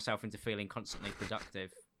trick myself into feeling constantly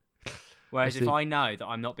productive. Whereas if I know that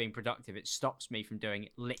I'm not being productive, it stops me from doing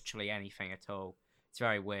literally anything at all. It's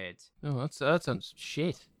very weird. Oh, that sounds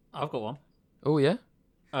shit. I've got one. Oh yeah.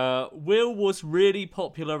 Will was really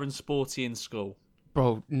popular and sporty in school.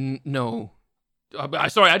 Bro, no.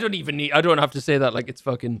 Sorry, I don't have to say that like it's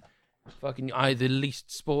fucking the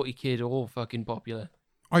least sporty kid or fucking popular.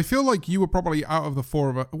 I feel like you were probably out of the 4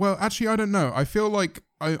 of us. Well, actually, I don't know. I feel like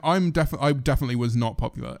I definitely was not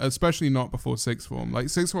popular, especially not before sixth form. Like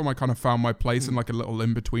sixth form, I kind of found my place in like a little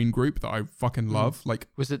in between group that I fucking love. Like,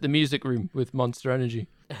 was it the music room with Monster Energy?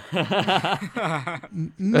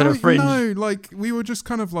 No, like we were just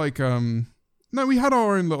kind of like no, we had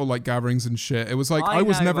our own little like gatherings and shit. It was like I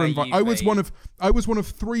was never invited. I was one of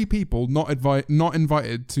 3 people not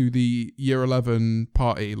invited to the year 11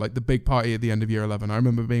 party, like the big party at the end of year 11. I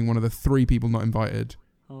remember being one of the 3 people not invited.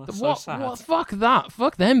 Oh, that's What? so sad. What? Fuck that.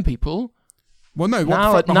 Fuck them people. Well, no,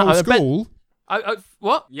 Now- fuck the now whole I bet- school.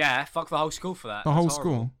 What? Yeah, fuck the whole school for that. The whole That's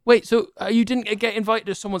horrible. school. Wait, so you didn't get invited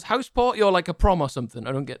to someone's house party or like a prom or something?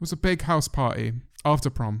 I don't get. It was a big house party after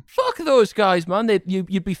prom. Fuck those guys, man.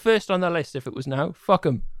 You'd be first on their list if it was now. Fuck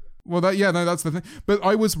them. Well, that's the thing. But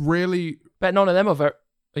I was really. Bet none of them are.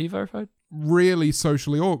 Are you verified? really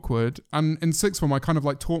socially awkward. And in sixth form, I kind of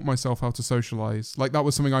like taught myself how to socialize. Like that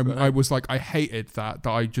was something I was like, I hated that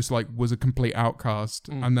I just like was a complete outcast.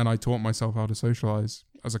 And then I taught myself how to socialize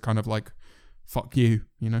as a kind of like, fuck you,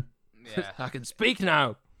 you know? Yeah. I can speak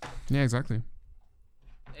now. Yeah, exactly.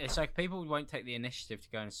 It's like people won't take the initiative to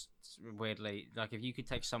go and weirdly, like if you could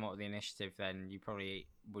take somewhat of the initiative, then you probably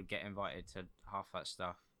would get invited to half that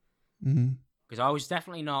stuff. Because I was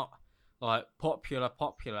definitely not like popular,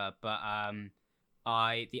 but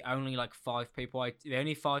the only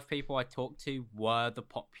 5 people I talked to were the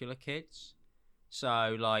popular kids.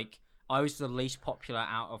 So like I was the least popular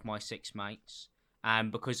out of my 6 mates.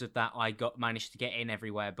 And because of that, I managed to get in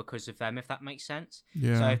everywhere because of them, if that makes sense.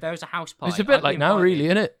 Yeah. So if there was a house party... It's a bit like now, really,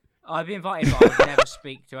 isn't it? I'd be invited, but I would never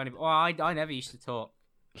speak to anybody. Well, I never used to talk.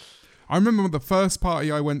 I remember the first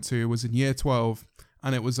party I went to was in year 12,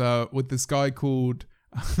 and it was with this guy called...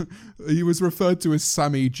 he was referred to as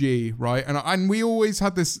Sammy G, right? And we always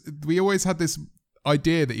had this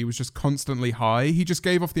idea that he was just constantly high. He just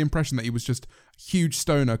gave off the impression that he was just huge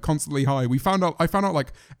stoner, constantly high. I found out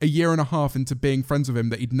like a year and a half into being friends with him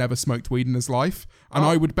that he'd never smoked weed in his life. And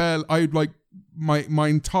my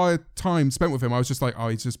entire time spent with him, I was just like, oh,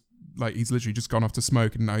 he's literally just gone off to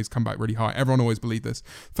smoke and now he's come back really high. Everyone always believed this.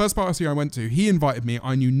 First party I went to, he invited me.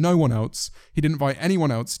 I knew no one else. He didn't invite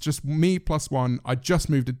anyone else, just me plus one. I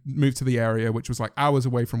just moved to the area, which was like hours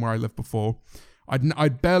away from where I lived before.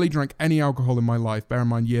 I'd barely drank any alcohol in my life, bear in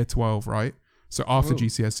mind year 12, right? So after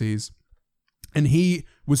GCSEs. And he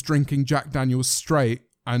was drinking Jack Daniels straight,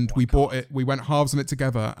 and we bought it. We went halves on it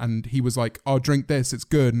together, and he was like, oh, drink this, it's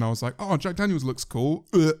good. And I was like, oh, Jack Daniels looks cool.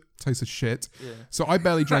 Tastes of shit. Yeah. So I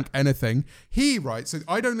barely drank anything. So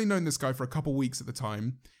I'd only known this guy for a couple weeks at the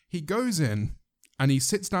time. He goes in, and he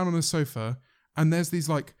sits down on a sofa, and there's these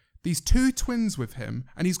 2 twins with him,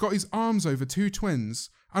 and he's got his arms over 2 twins.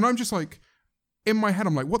 And I'm just like... in my head,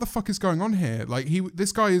 I'm like, what the fuck is going on here? Like,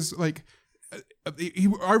 this guy is like,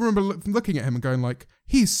 I remember looking at him and going like,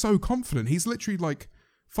 he's so confident. He's literally like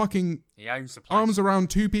fucking he owns the place. Arms around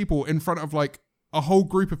 2 people in front of like a whole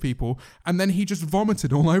group of people. And then he just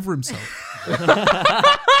vomited all over himself.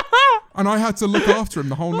 And I had to look after him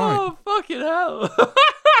the whole night. Oh, fucking hell.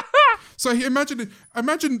 So imagine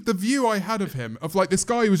the view I had of him, of like this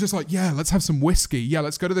guy who was just like, yeah, let's have some whiskey. Yeah,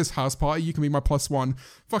 let's go to this house party. You can be my plus one.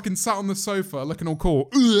 Fucking sat on the sofa looking all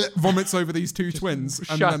cool. Vomits over these 2 twins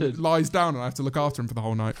and then lies down and I have to look after him for the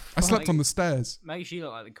whole night. I slept on the stairs. Makes you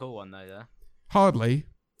look like the cool one though, there. Hardly.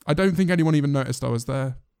 I don't think anyone even noticed I was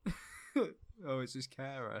there. Oh, it's just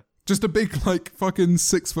Kara. Just a big like fucking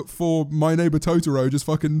 6'4" my neighbor Totoro just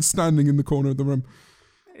fucking standing in the corner of the room.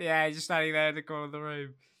 Yeah, just standing there in the corner of the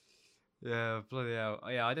room. Yeah, bloody hell.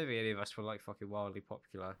 Yeah, I don't think any of us were like fucking wildly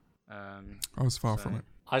popular. I was far from it.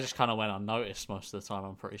 I just kind of went unnoticed most of the time,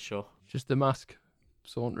 I'm pretty sure. Just the mask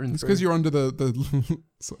sauntering It's through. because you're under the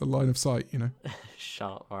line of sight, you know.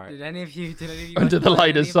 Shut up, alright. Did any of you under the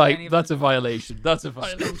line of sight? Any That's a violation. That's a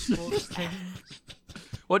violation. sports teams?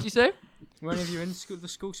 What do you say? Were any of you in the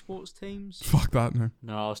school sports teams? Fuck that, no.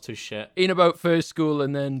 No, I was too shit. In about first school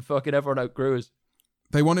and then fucking everyone outgrew us.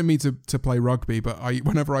 They wanted me to play rugby, but I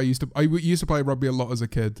used to play rugby a lot as a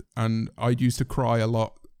kid, and I used to cry a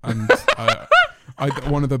lot. And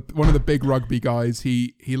one of the big rugby guys,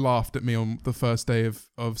 he laughed at me on the first day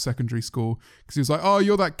of secondary school because he was like, "Oh,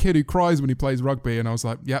 you're that kid who cries when he plays rugby," and I was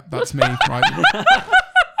like, "Yep, that's me." Right.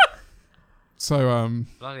 So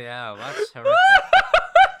bloody hell, that's horrific.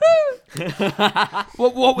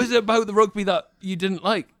 What was it about the rugby that you didn't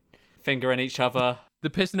like? Fingering each other. The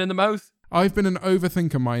pissing in the mouth? I've been an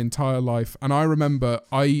overthinker my entire life, and I remember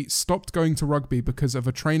I stopped going to rugby because of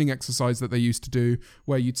a training exercise that they used to do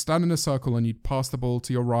where you'd stand in a circle and you'd pass the ball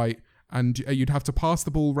to your right, and you'd have to pass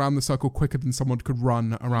the ball around the circle quicker than someone could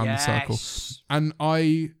run around the circle. And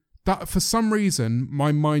that for some reason,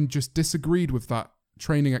 my mind just disagreed with that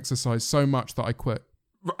training exercise so much that I quit.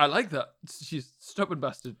 I like that. She's stubborn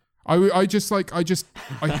bastard. I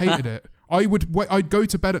hated it. I'd go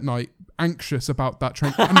to bed at night anxious about that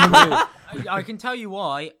training. I can tell you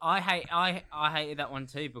why. I hated that one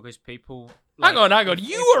too because people. Hang on.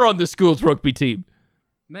 You were on the school's rugby team.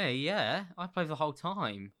 Me, yeah. I played the whole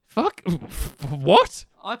time. Fuck. What?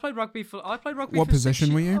 I played rugby. What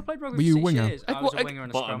position were you? I played rugby were you for 6 winger? years. I was a winger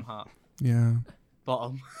and a scrum half. Yeah.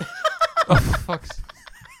 Bottom. Oh, fuck's.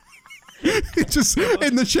 Just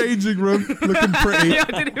in the changing room, looking pretty. I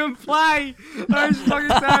didn't even play. I was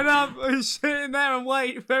fucking stand up. I was sitting there and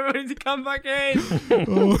wait for everybody to come back in.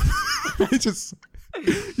 Oh. you just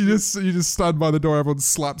stand by the door. Everyone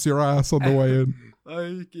slaps your ass on the way in.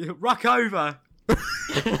 Ruck over.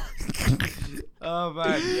 Oh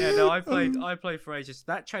man, yeah, no, I played for ages.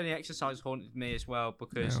 That training exercise haunted me as well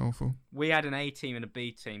because awful. we had an A team and a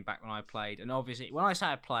B team back when I played, and obviously when I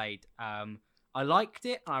started played, I liked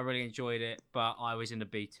it and I really enjoyed it, but I was in the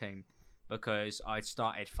B team because I'd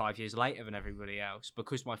started 5 years later than everybody else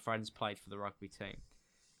because my friends played for the rugby team,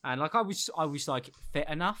 and like I was like fit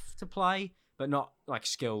enough to play, but not like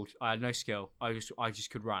skilled. I had no skill. I just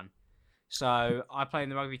could run. So I played in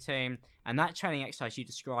the rugby team, and that training exercise you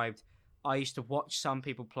described, I used to watch some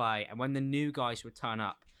people play, and when the new guys would turn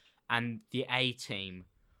up, and the A team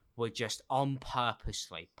would just on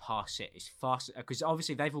purposely pass it as fast, because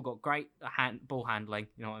obviously they've all got great ball handling,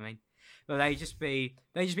 you know what I mean? But they just be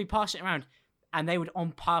passing it around, and they would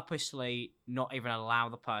on purposely not even allow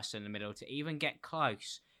the person in the middle to even get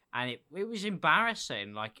close. And it was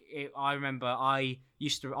embarrassing. I remember I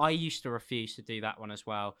used to refuse to do that one as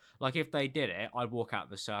well. Like if they did it, I'd walk out of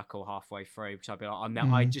the circle halfway through because I'd be like, I'm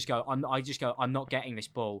not getting this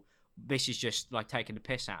ball. This is just like taking the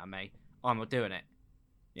piss out of me. I'm not doing it.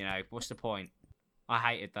 You know, what's the point? I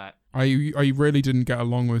hated that. I really didn't get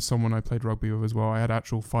along with someone I played rugby with as well. I had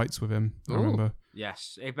actual fights with him. I remember.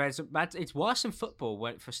 Yes, it's worse than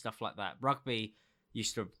football for stuff like that. Rugby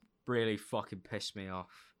used to really fucking piss me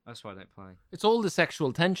off. That's why I don't play. It's all the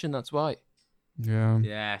sexual tension, that's why. Yeah.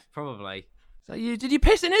 Yeah, probably. So did you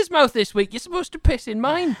piss in his mouth this week? You're supposed to piss in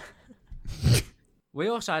mine. We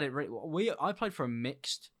also had it. I played for a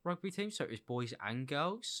mixed rugby team, so it was boys and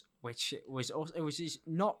girls, which was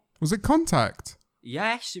not. Was it contact?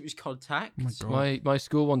 Yes, it was contact. Oh my God. My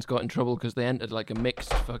school once got in trouble because they entered like a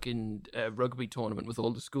mixed fucking rugby tournament with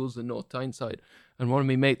all the schools in North Tyneside, and one of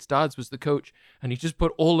my mates' dads was the coach, and he just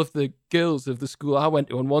put all of the girls of the school I went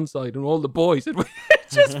to on one side and all the boys, and we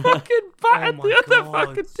just fucking battered the other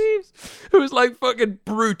fucking teams. It was like fucking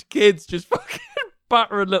brute kids just fucking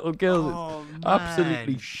battering little girls. Oh, man.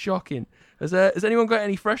 Absolutely shocking. Has anyone got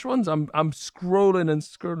any fresh ones? I'm scrolling and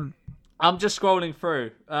scrolling. I'm just scrolling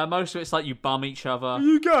through. Most of it's like you bum each other.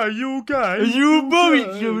 You go. You bum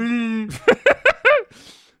each other.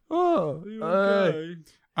 Oh, okay.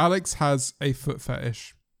 Alex has a foot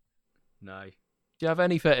fetish. No. Do you have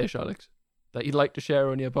any fetish, Alex, that you'd like to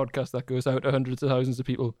share on your podcast that goes out to hundreds of thousands of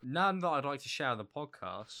people? None that I'd like to share on the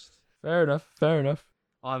podcast. Fair enough.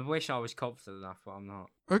 I wish I was confident enough, but I'm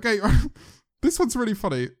not. Okay, this one's really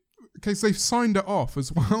funny. Okay, so they've signed it off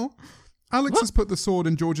as well. Alex has put the sword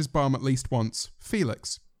in George's bum at least once.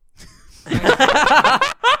 Felix. Guys,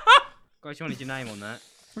 you wanted your name on that.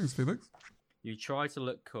 Thanks, Felix. You try to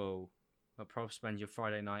look cool, but probably spend your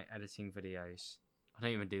Friday night editing videos. I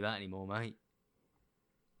don't even do that anymore, mate.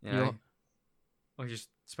 You know? I just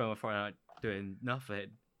spend my Friday night doing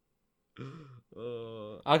nothing.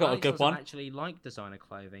 I got Alex a good one. doesn't actually like designer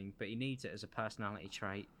clothing, but he needs it as a personality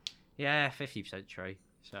trait. Yeah, 50% true.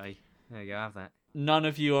 So, there you go, have that. None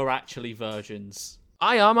of you are actually virgins.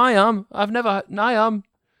 I am. I am.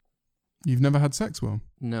 You've never had sex, Will?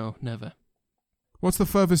 No, never. What's the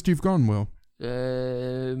furthest you've gone, Will?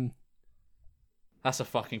 That's a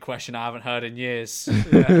fucking question I haven't heard in years.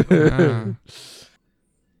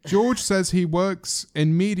 George says he works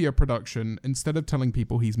in media production instead of telling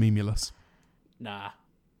people he's memulous. Nah.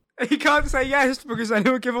 He can't say yes because then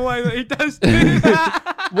he'll give away that he does do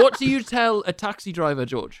that. What do you tell a taxi driver,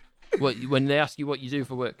 George? When they ask you what you do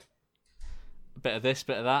for work? A bit of this,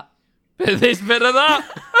 bit of that. Bit of this, bit of that.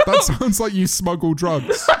 That sounds like you smuggle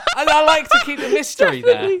drugs. And I like to keep the mystery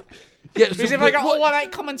there. Yeah, Because if I go, I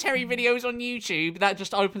make commentary videos on YouTube, that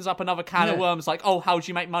just opens up another can of worms like, oh, how do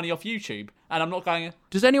you make money off YouTube? And I'm not going...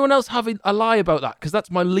 Does anyone else have a lie about that? Because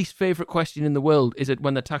that's my least favourite question in the world, is it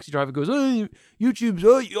when the taxi driver goes, oh, YouTube's,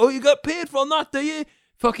 oh, you got paid from that, do you?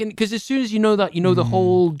 Fucking, because as soon as you know that, you know the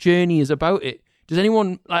whole journey is about it. Does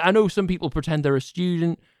anyone, like, I know some people pretend they're a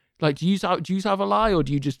student. Like, do you have a lie, or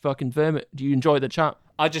do you just fucking firm it? Do you enjoy the chat?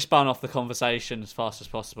 I just burn off the conversation as fast as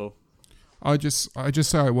possible. I just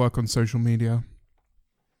say I work on social media.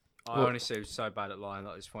 I honestly was so bad at lying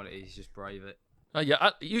that I just find it easy to just brave it.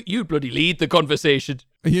 You bloody lead the conversation.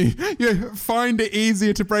 You find it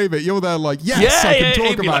easier to brave it. You're there like, yes, I can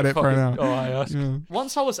talk about it for an hour. Oh, I ask. Yeah.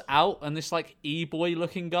 Once I was out and this like e-boy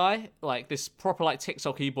looking guy, like this proper like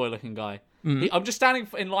TikTok e-boy looking guy, I'm just standing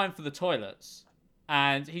in line for the toilets,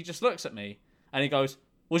 and he just looks at me and he goes,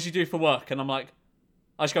 "What do you do for work?" And I'm like,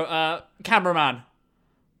 I just go, "Cameraman."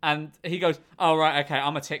 And he goes, "Oh right, okay,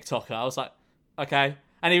 I'm a TikToker." I was like, "Okay."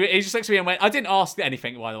 And he just looks at me and went, I didn't ask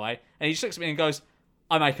anything, by the way. And he just looks at me and goes,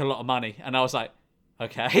 "I make a lot of money." And I was like,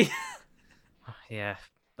 "Okay." Yeah,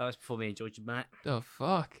 that was before me and George met. Oh,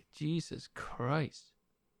 fuck. Jesus Christ.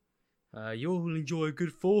 You all enjoy a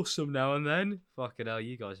good foursome now and then. Fucking hell,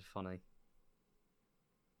 you guys are funny.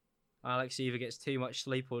 Alex either gets too much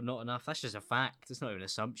sleep or not enough. That's just a fact. It's not even an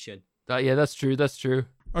assumption. Yeah, that's true. That's true.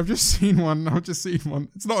 I've just seen one.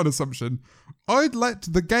 It's not an assumption. I'd let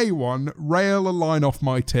the gay one rail a line off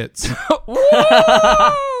my tits.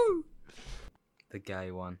 The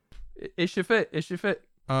gay one. Is she fit?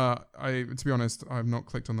 To be honest, I've not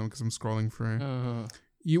clicked on them because I'm scrolling through.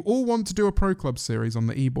 You all want to do a Pro Club series on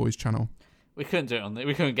the E-Boys channel. We couldn't do it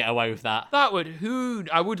we couldn't get away with that.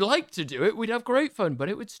 I would like to do it. We'd have great fun, but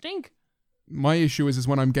it would stink. My issue is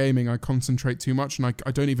when I'm gaming, I concentrate too much and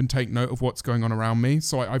I don't even take note of what's going on around me.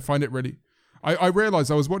 So I find it really... I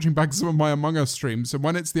realised I was watching back some of my Among Us streams, and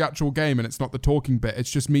when it's the actual game and it's not the talking bit,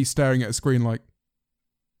 it's just me staring at a screen like,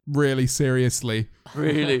 really seriously.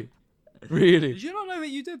 Really? Did you not know that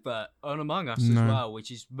you did that on Among Us No. as well,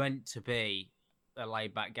 which is meant to be a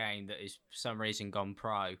laid-back game that is for some reason gone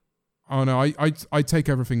pro? Oh no, I take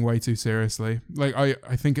everything way too seriously. Like I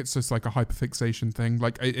think it's just like a hyperfixation thing.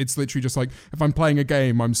 Like it's literally just like if I'm playing a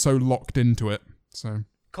game, I'm so locked into it. So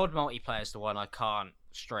COD multiplayer is the one I can't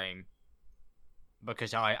stream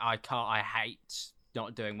because I hate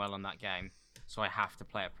not doing well on that game, so I have to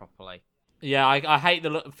play it properly. Yeah, I hate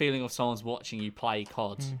the feeling of someone's watching you play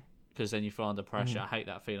COD because then you feel under pressure. I hate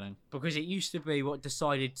that feeling. Because it used to be what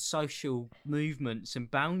decided social movements and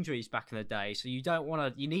boundaries back in the day. So you don't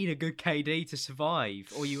want to. You need a good KD to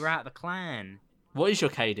survive, or you're out of the clan. What is your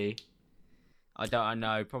KD? I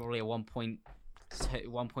know. Probably a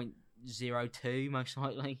 1.02 most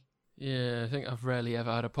likely. Yeah, I think I've rarely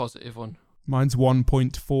ever had a positive one. mine's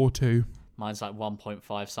 1.42. Mine's like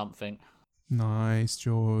 1.5 something. Nice,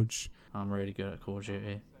 George. I'm really good at Call of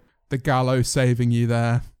Duty. The Gallo saving you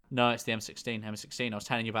there. No, it's the M16. I was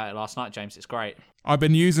telling you about it last night, James. It's great. I've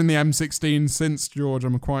been using the M16 since, George.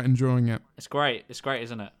 I'm quite enjoying it. It's great. It's great,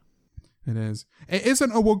 isn't it? It is. It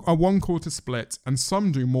isn't a one-quarter split, and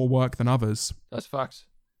some do more work than others. That's facts.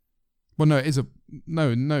 Well, no, it is a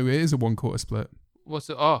one-quarter split. What's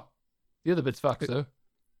it? Oh, the other bit's facts, though.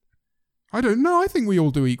 I don't know. I think we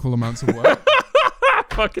all do equal amounts of work.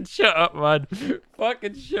 Fucking shut up, man.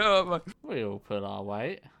 Fucking shut up, man. We all pull our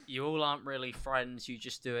weight. You all aren't really friends. You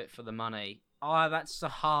just do it for the money. Oh, that's a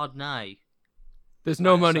hard no. There's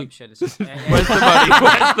no money. Assumption. Where's the money?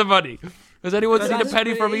 Where's the money? Has anyone But seen a that's-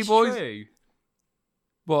 penny from it me, is boys? true.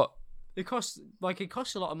 What? It costs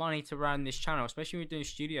a lot of money to run this channel, especially when we're doing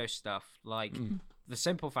studio stuff. Like the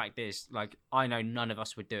simple fact is, like, I know none of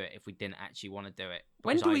us would do it if we didn't actually want to do it.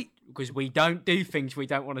 Because we don't do things we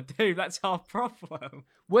don't want to do. That's our problem.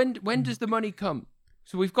 When does the money come?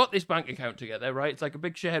 So we've got this bank account together, right? It's like a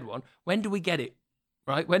big shared one. When do we get it?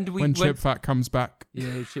 Right? When Chip Fat comes back.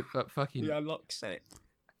 Yeah, Chip Fat fucking. He unlocks it.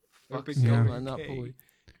 Fucking big hell, yeah. man, that boy.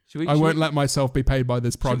 I won't let myself be paid by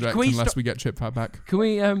this project we unless we get Chip Fat back. Can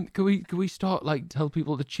we start like tell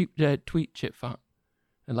people to tweet Chip Fat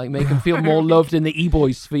and like make him feel more loved in the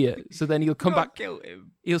E-Boy sphere? So then he'll come back. Kill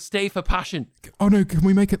him. He'll stay for passion. Oh no, can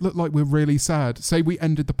we make it look like we're really sad? Say we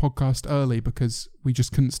ended the podcast early because we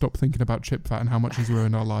just couldn't stop thinking about Chip Fat and how much he's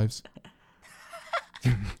ruined our lives.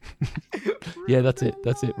 Yeah, that's it.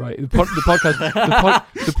 Right. The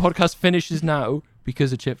podcast finishes now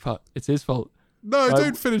because of Chip Fat. It's his fault. No,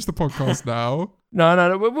 don't finish the podcast now. No.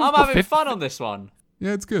 I'm having fun on this one.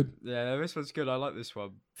 Yeah, it's good. Yeah, this one's good. I like this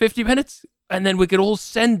one. 50 minutes, and then we could all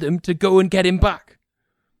send them to go and get him back.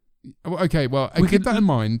 Okay, well, keep that in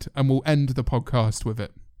mind, and we'll end the podcast with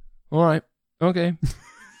it. All right. Okay.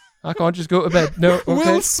 I can't just go to bed. No. Okay.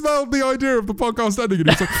 Will smelled the idea of the podcast ending, and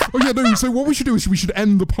he's like, "Oh yeah, no. So what we should do is we should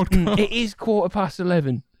end the podcast." It is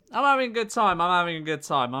 11:15. I'm having a good time.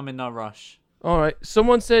 I'm in no rush. All right.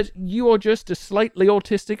 Someone said you are just a slightly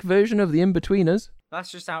autistic version of the In-Betweeners.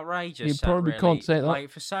 That's just outrageous. You probably really. can't say that.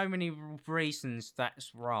 Like, for so many reasons,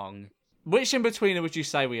 that's wrong. Which in-betweener would you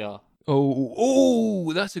say we are?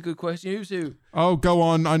 Oh, that's a good question. Who's who? Oh, go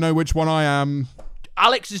on. I know which one I am.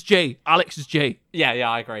 Alex is J. Yeah,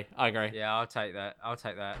 I agree. Yeah, I'll take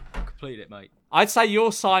that. Complete it, mate. I'd say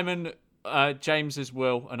you're Simon, James is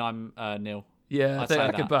Will, and I'm Neil. Yeah, I think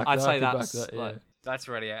I could back that. I'd say that's that's yeah. That's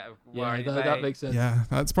really it. Yeah, that makes sense. Yeah,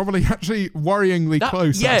 that's probably actually worryingly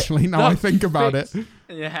close. yeah, Actually, now I think about fits. it.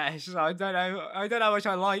 Yeah, it's just, I don't know how much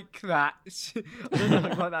I like that. I don't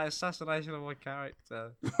know, like that assassination of my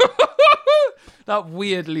character. That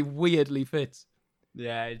weirdly fits.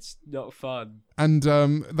 Yeah, it's not fun. And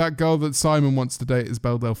that girl that Simon wants to date is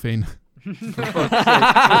Belle Delphine.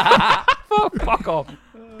 Fuck off.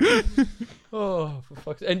 Oh, for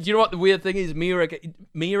fuck's sake. And do you know what the weird thing is? Mira?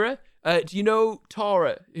 Do you know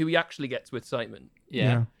Tara, who he actually gets with Simon?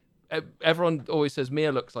 Yeah. Everyone always says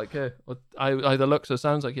Mia looks like her, or either looks or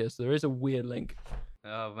sounds like her, so there is a weird link.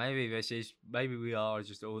 Oh, maybe we are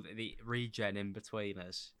just all the regen in between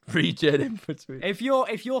us. Regen in between. If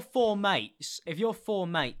you're four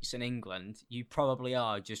mates in England, you probably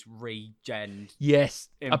are just regen. Yes,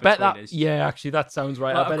 in I bet between that. us. Yeah, actually, that sounds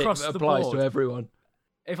right. Like, I bet across it the applies to board. everyone.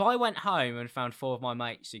 If I went home and found four of my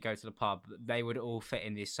mates who go to the pub, they would all fit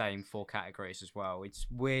in the same four categories as well. It's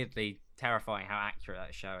weirdly terrifying how accurate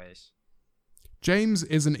that show is. James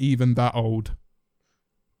isn't even that old.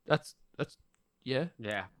 That's yeah,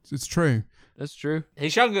 Yeah. It's true. that's true.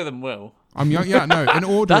 He's younger than Will. I'm young. Yeah, no. In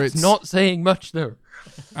order, That's it's not saying much though.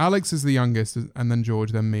 Alex is the youngest, and then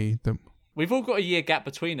George, then me. We've all got a year gap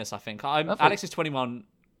between us, I think. Alex is 21,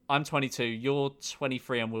 I'm 22, you're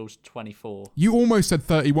 23, and Will's 24. You almost said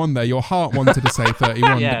 31 there. Your heart wanted to say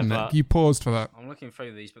 31, Yeah, didn't but- it? You paused for that. I'm looking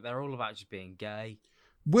through these, but they're all about just being gay.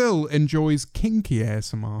 Will enjoys kinky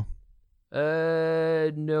ASMR.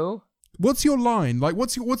 No, What's your line? Like,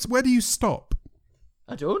 where do you stop?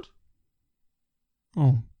 I don't.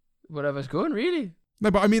 Oh. Whatever's going, really.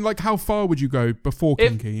 No, but I mean, like, how far would you go before If-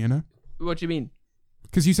 kinky, you know? What do you mean?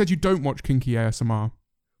 Because you said you don't watch kinky ASMR.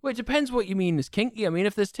 Well, it depends what you mean is kinky. I mean,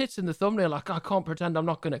 if there's tits in the thumbnail, I can't pretend I'm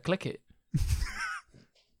not going to click it. Do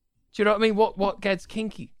you know what I mean? What gets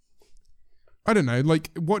kinky? I don't know,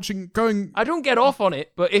 like, going... I don't get off on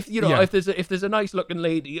it, but if you know, Yeah. if there's a nice looking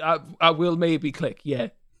lady, I will maybe click. Yeah,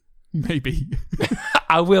 Maybe.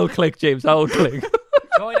 I will click, James. I will click.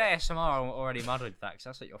 Join ASMR already muddled that, because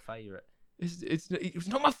that's like your favourite. It's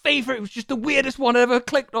not my favorite. It was just the weirdest one I ever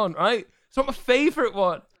clicked on. Right? It's not my favorite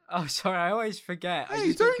one. Oh, sorry, I always forget. I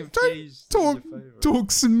Hey, just get confused. don't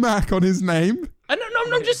talk smack on his name.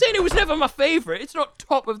 I'm just saying it was never my favorite. It's not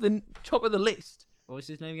top of the list. What was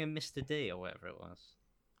his name again? Mr. D or whatever it was.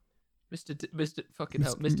 Mr. Fucking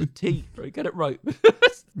hell, Mr. T. Right, get it right.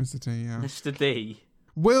 Mr. T, yeah. Mr. D.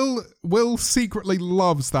 Will secretly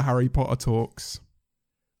loves the Harry Potter talks.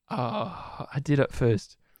 Oh, I did at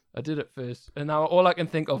first. And now all I can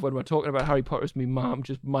think of when we're talking about Harry Potter is me mum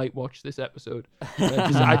just might watch this episode.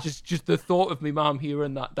 I just the thought of me mum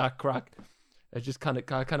hearing that crack, I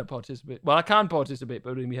kind of participate. Well, I can participate,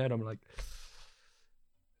 but in my head I'm like,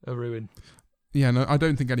 a ruin. Yeah, no, I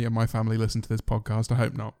don't think any of my family listen to this podcast. I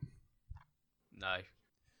hope not. No.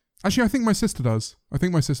 Actually, I think my sister does.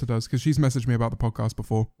 Because she's messaged me about the podcast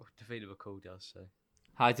before. Well, Davina McCall does, so.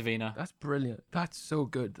 Hi, Davina. That's brilliant. That's so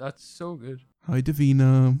good. Hi,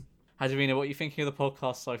 Davina. Hi, Davina. What are you thinking of the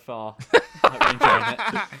podcast so far? I hope you're enjoying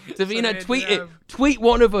it. Davina, tweet it. Tweet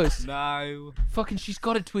one of us. No. Fucking, she's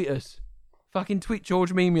got to tweet us. Fucking tweet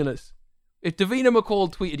George Memulus. If Davina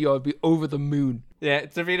McCall tweeted you, I'd be over the moon. Yeah,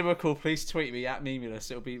 Davina McCall, please tweet me at Memulus.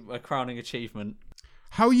 It'll be a crowning achievement.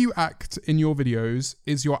 How you act in your videos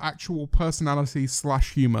is your actual personality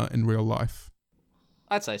 / humour in real life.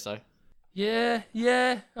 I'd say so. Yeah,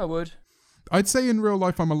 I would. I'd say in real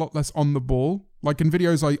life I'm a lot less on the ball. Like in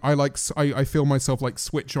videos, I feel myself like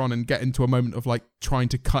switch on and get into a moment of like trying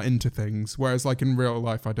to cut into things. Whereas like in real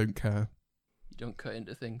life, I don't care. You don't cut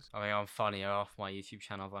into things. I mean, I'm funnier off my YouTube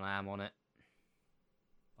channel than I am on it.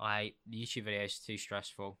 YouTube videos are too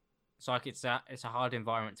stressful. It's like it's a hard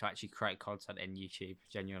environment to actually create content in YouTube,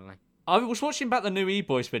 genuinely. I was watching back the new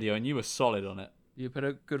E-Boys video and you were solid on it. You put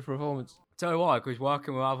a good performance. Tell you why, because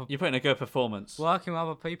working with a good performance.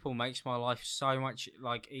 other people makes my life so much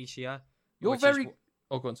like easier. You're very.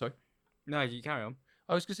 Oh, go on. Sorry. No, you carry on.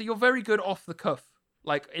 I was gonna say you're very good off the cuff.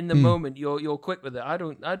 Like in the moment, you're quick with it. I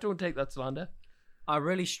don't take that slander. I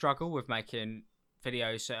really struggle with making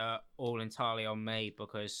videos that are all entirely on me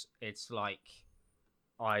because it's like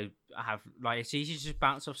it's easy to just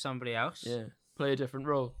bounce off somebody else. Yeah. Play a different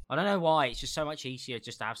role. I don't know why. It's just so much easier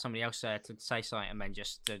just to have somebody else there to say something and then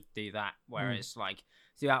just to do that. Whereas like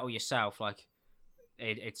do that all yourself, like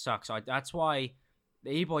it sucks. That's why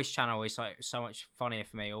the E-Boys channel is like so much funnier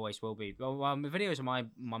for me. Always will be. Well, my videos on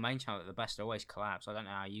my main channel are the best. Always collabs. I don't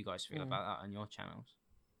know how you guys feel about that on your channels.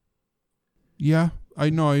 Yeah,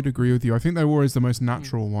 I know. I'd agree with you. I think they're always the most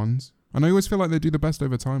natural ones, and I always feel like they do the best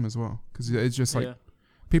over time as well because it's just like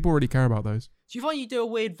people really care about those. Do you find you do a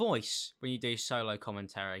weird voice when you do solo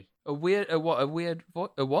commentary? A weird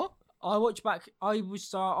what? I watch back. I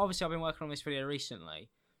was obviously I've been working on this video recently,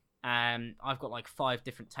 and I've got like 5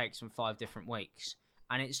 different takes from 5 different weeks,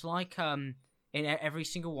 and it's like in every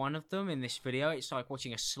single one of them in this video, it's like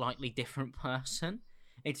watching a slightly different person.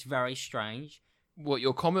 It's very strange. What,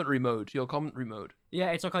 your commentary mode?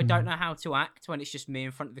 Yeah, it's like I don't know how to act when it's just me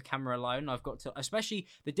in front of the camera alone. I've got to, especially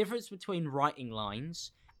the difference between writing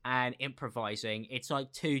lines and improvising. It's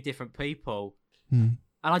like 2 different people. And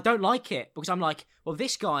I don't like it because I'm like, well,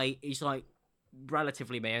 this guy is like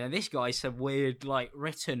relatively me, and then this guy's some weird like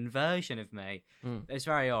written version of me. It's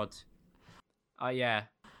very odd. Yeah.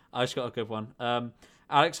 I just got a good one.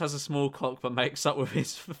 Alex has a small cock but makes up with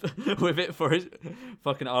it for his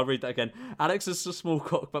fucking. I'll read that again. Alex has a small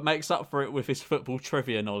cock but makes up for it with his football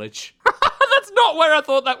trivia knowledge. That's not where I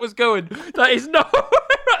thought that was going. That is not.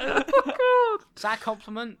 Oh God. Is that a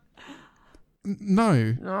compliment?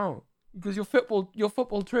 No. No, because your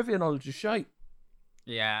football trivia knowledge is shite.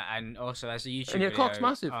 Yeah, and also there's a YouTube And your video, cock's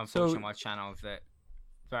massive, unfortunately, so- on my channel that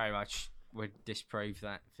very much would disprove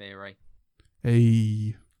that theory.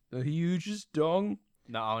 Hey. The hugest dong.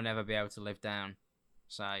 That I'll never be able to live down.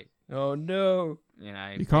 So, Oh no. you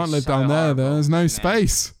know. You can't it's live so down there. horrible. There's no Yeah,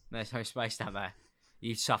 space. There's no space down there.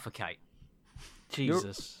 You'd suffocate.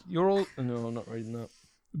 Jesus. You're all. No, I'm not reading that.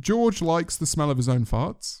 George likes the smell of his own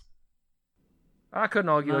farts. I couldn't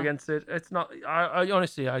argue No. against it. It's not. I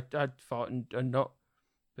honestly, I'd fart and not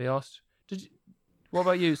be asked. Did you? What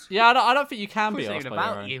about you? Yeah, I don't think you can be What's asked even by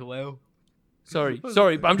your about own. you, Will? Sorry,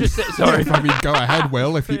 but I'm just sorry. I mean, go ahead,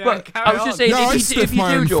 Will. If you. Yeah. But carry I was on. just saying, No, I if you sniff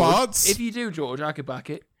my do, own George, farts. if you do, George, I could back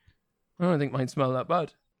it. I don't think mine smell that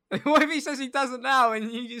bad. What if he says he doesn't now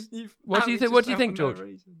and you What do you think? What do you think, George?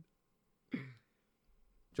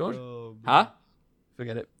 George, Huh?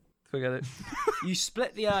 forget it. Forget it. You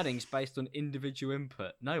split the earnings based on individual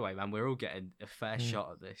input. No way, man. We're all getting a fair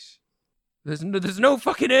shot at this. There's no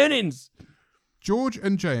fucking earnings. George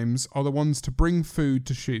and James are the ones to bring food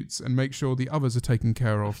to shoots and make sure the others are taken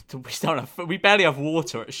care of. We barely have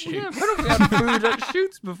water at shoots. Yeah, when have we had food at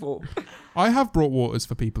shoots before? I have brought waters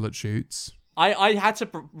for people at shoots. I had to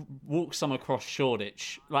walk some across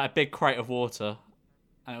Shoreditch, like a big crate of water,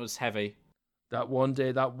 and it was heavy. That one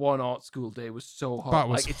day, that one art school day was so hot. That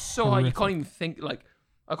was like it's so hot, you horrific. can't even think. Like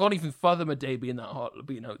I can't even fathom a day being that hot,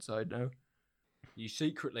 being outside now. You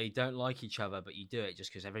secretly don't like each other, but you do it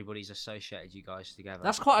just because everybody's associated you guys together.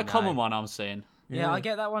 That's quite a No. common one I'm seeing. Yeah, I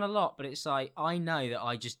get that one a lot, but it's like I know that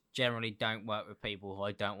I just generally don't work with people who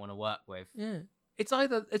I don't want to work with. Yeah. It's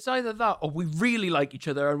either that or we really like each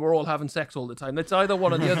other and we're all having sex all the time. It's either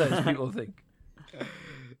one or the other, as people think.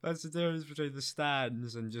 That's the difference between the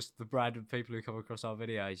stands and just the random people who come across our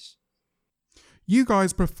videos. You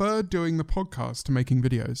guys prefer doing the podcast to making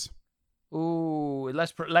videos. Ooh,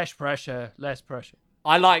 less pressure.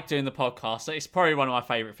 I like doing the podcast. It's probably one of my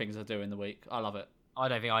favourite things I do in the week. I love it. I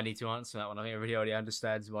don't think I need to answer that one. I think everybody already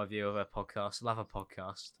understands my view of a podcast. Love a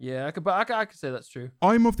podcast. Yeah, I could say that's true.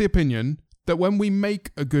 I'm of the opinion that when we make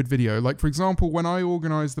a good video, like for example, when I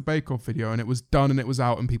organised the Bake Off video and it was done and it was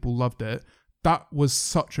out and people loved it, that was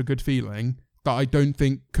such a good feeling that I don't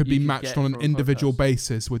think could You be could matched get on from an a individual podcast.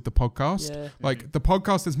 basis with the podcast. Yeah. Like the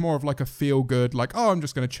podcast is more of like a feel good, like, oh, I'm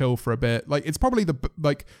just going to chill for a bit. Like it's probably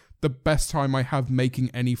the best time I have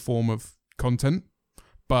making any form of content.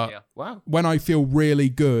 But Yeah. Wow. when I feel really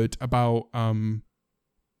good about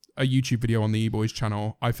a YouTube video on the eBoys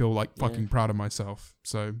channel, I feel like fucking proud of myself.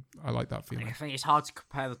 So I like that I feeling. think it's hard to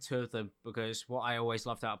compare the two of them because what I always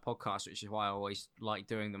loved out of podcasts, which is why I always like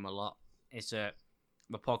doing them a lot, is that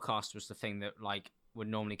the podcast was the thing that like would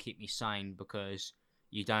normally keep me sane because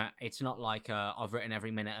you don't. It's not like I've written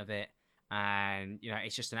every minute of it, and you know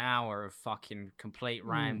it's just an hour of fucking complete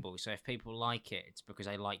ramble. So if people like it, it's because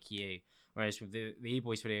they like you. Whereas with the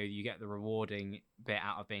eBoys video, you get the rewarding bit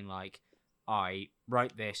out of being like, I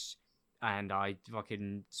wrote this and I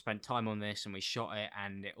fucking spent time on this and we shot it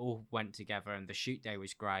and it all went together and the shoot day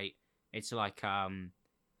was great. It's like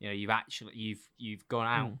you know, you've gone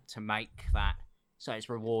out to make that, so it's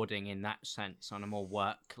rewarding in that sense on a more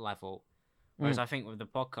work level. Whereas I think with the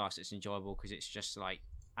podcast it's enjoyable because it's just like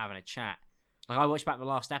having a chat. Like I watched back the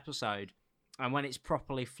last episode and when it's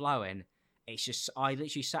properly flowing, it's just I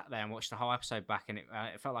literally sat there and watched the whole episode back and it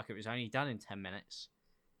felt like it was only done in 10 minutes.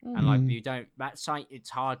 And like you don't, that site, it's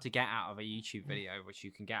hard to get out of a YouTube video, which you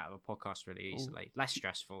can get out of a podcast really easily. Less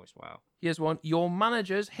stressful as well. Here's one. Your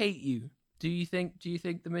managers hate you. Do you think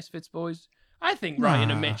the Misfits boys? I think Ryan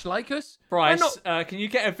and Mitch like us. Bryce, They're not- can you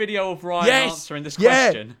get a video of Ryan answering this Yeah.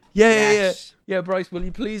 question? Yes. Yeah, Bryce, will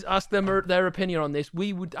you please ask them their opinion on this?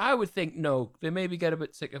 I would think no. They maybe get a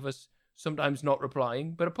bit sick of us sometimes not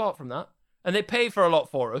replying, but apart from that, and they pay for a lot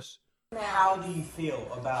for us. How do you feel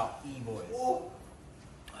about eBoys?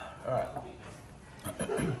 Alright.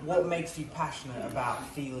 What makes you passionate about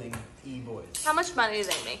feeling eBoys? How much money do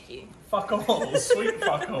they make you? Fuck all, sweet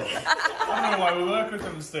fuck all. I don't know why we work with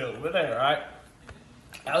them still. We're there, right?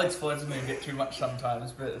 Alex flirts with me a bit too much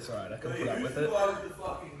sometimes, but it's alright, I can put up with it.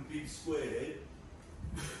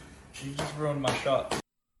 You just ruined my shot.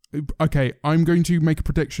 Okay, I'm going to make a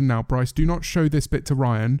prediction now, Bryce. Do not show this bit to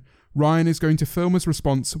Ryan. Ryan is going to film his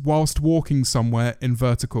response whilst walking somewhere in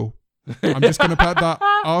vertical. I'm just gonna put that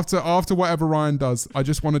after whatever Ryan does. I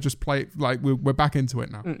just want to just play it, like we're back into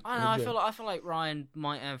it now. I don't know. I feel like Ryan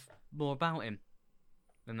might have more about him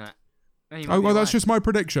than that. Oh well, that's just my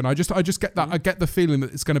prediction. I just get that. I get the feeling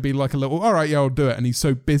that it's going to be like a little. All right, yeah, I'll do it. And he's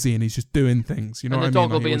so busy and he's just doing things. You know, and what I mean? the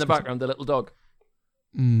dog will Like, be in the background. The little dog.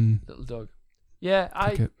 Little dog. Yeah,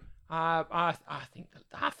 I think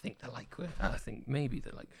they like it. I think maybe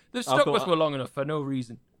they like. They've stuck with me long enough for no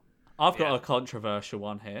reason. I've got a controversial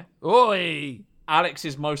one here. Oi! Alex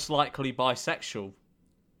is most likely bisexual.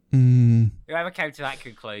 Whoever came to that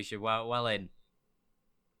conclusion, well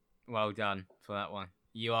done for that one.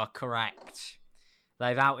 You are correct.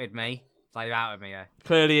 They've outed me. Yeah.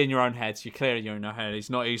 Clearly in your own heads. You're clearly in your own head. He's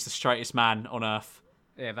the straightest man on earth.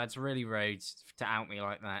 Yeah, that's really rude to out me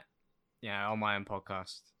like that. Yeah, on my own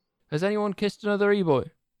podcast. Has anyone kissed another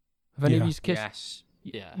e-boy? Have any of you kissed? Yes.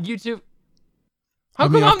 Yeah. You two. How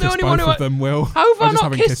come I'm the only one who... them, Will. How have I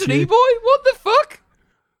not kissed an e-boy? What the fuck?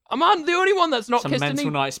 I'm the only one that's not kissed an e-boy. Some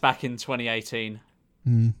mental nights back in 2018.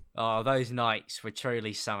 Oh, those nights were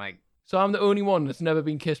truly something. So I'm the only one that's never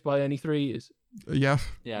been kissed by any 3 years. Yeah.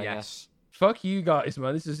 Yeah, Yes. Fuck you guys,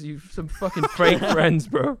 man. This is you some fucking fake friends,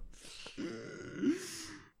 bro.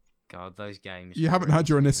 God, those games. You haven't had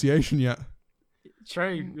your initiation yet.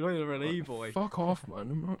 True. You're not even an e-boy. Fuck off,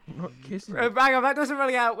 man. I'm not kissing. Bang on, that doesn't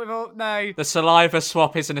really help with all. No. The saliva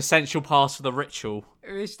swap is an essential part of the ritual.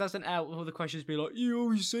 This doesn't help with all the questions being like, you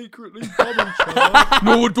always secretly come on, child.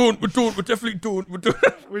 No, we don't. We definitely don't.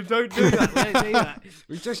 We don't do that.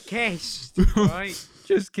 We just kissed. Right?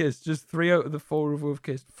 Just kissed. Just 3 out of the 4 we've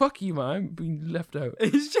kissed. Fuck you, man. I'm being left out.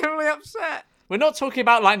 He's generally upset. We're not talking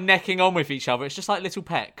about like necking on with each other. It's just like little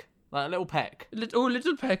peck. Like a little peck.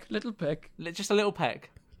 Little peck. Just a little peck.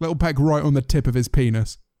 Little peck right on the tip of his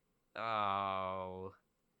penis. Oh.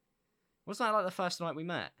 Wasn't that like the first night we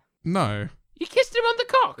met? No. You kissed him on the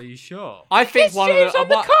cock. Are you sure? I think Kissed one of James the on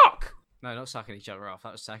the cock. No, not sucking each other off.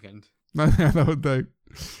 That was second. No, that would do.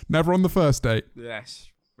 Never on the first date. Yes.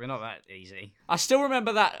 We're not that easy. I still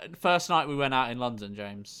remember that first night we went out in London,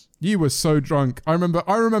 James. You were so drunk. I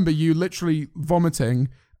remember you literally vomiting.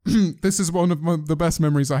 This is one of the best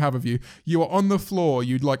memories I have of you. You were on the floor.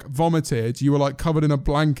 You'd like vomited. You were like covered in a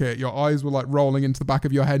blanket. Your eyes were like rolling into the back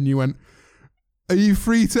of your head, and you went, "Are you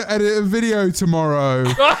free to edit a video tomorrow?"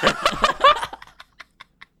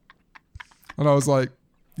 And I was like,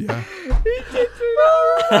 "Yeah."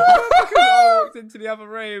 I walked into the other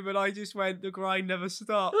room and I just went, the grind never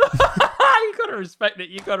stopped. You gotta respect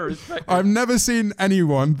it. I've never seen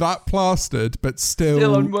anyone that plastered, but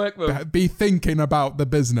still on work mode. be thinking about the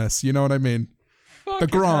business. You know what I mean? The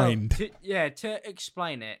grind. To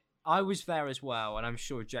explain it, I was there as well, and I'm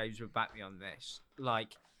sure James would back me on this.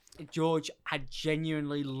 Like, George had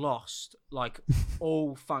genuinely lost like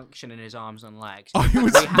all function in his arms and legs.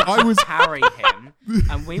 I was to carry him,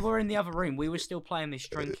 and we were in the other room. We were still playing this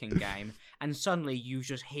drinking game, and suddenly you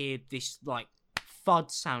just hear this like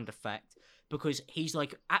thud sound effect because he's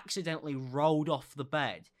like accidentally rolled off the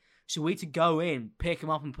bed. So we had to go in, pick him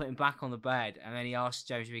up, and put him back on the bed. And then he asked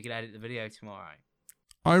James if we could edit the video tomorrow.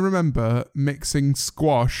 I remember mixing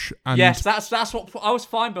squash and... Yes, that's what... I was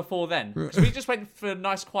fine before then. Because we just went for a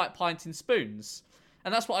nice quiet pint in spoons.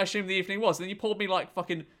 And that's what I assumed the evening was. And then you poured me like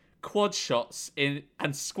fucking quad shots in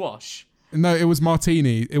and squash. No, it was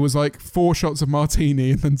martini. It was like 4 shots of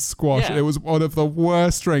martini and then squash. Yeah. It was one of the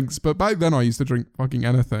worst drinks. But back then I used to drink fucking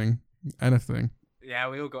anything. Yeah,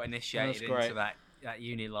 we all got initiated That's into that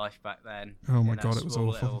uni life back then. Oh my in that God, it was small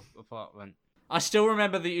awful. little apartment. I still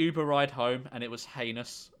remember the Uber ride home and it was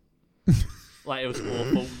heinous. Like, it was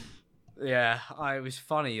awful. Yeah, it was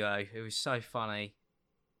funny though. It was so funny.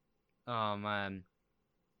 Oh man,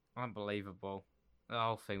 unbelievable. The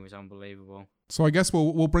whole thing was unbelievable. So I guess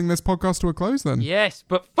we'll bring this podcast to a close then. Yes,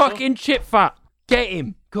 but fucking Chipfat, get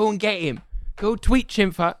him. Go and get him. Go tweet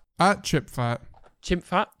Chipfat. At Chipfat.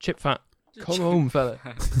 Chipfat. Come home, fella.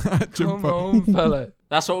 At Come Chipfat. home, fella.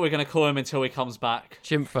 That's what we're going to call him until he comes back.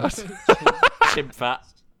 Chipfat. Chimp-fat.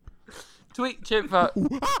 Tweet Chipfat.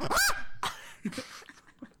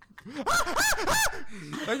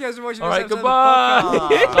 Thank you guys for watching All this right, episode of the goodbye.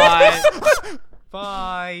 podcast.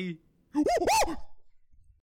 Bye. Bye.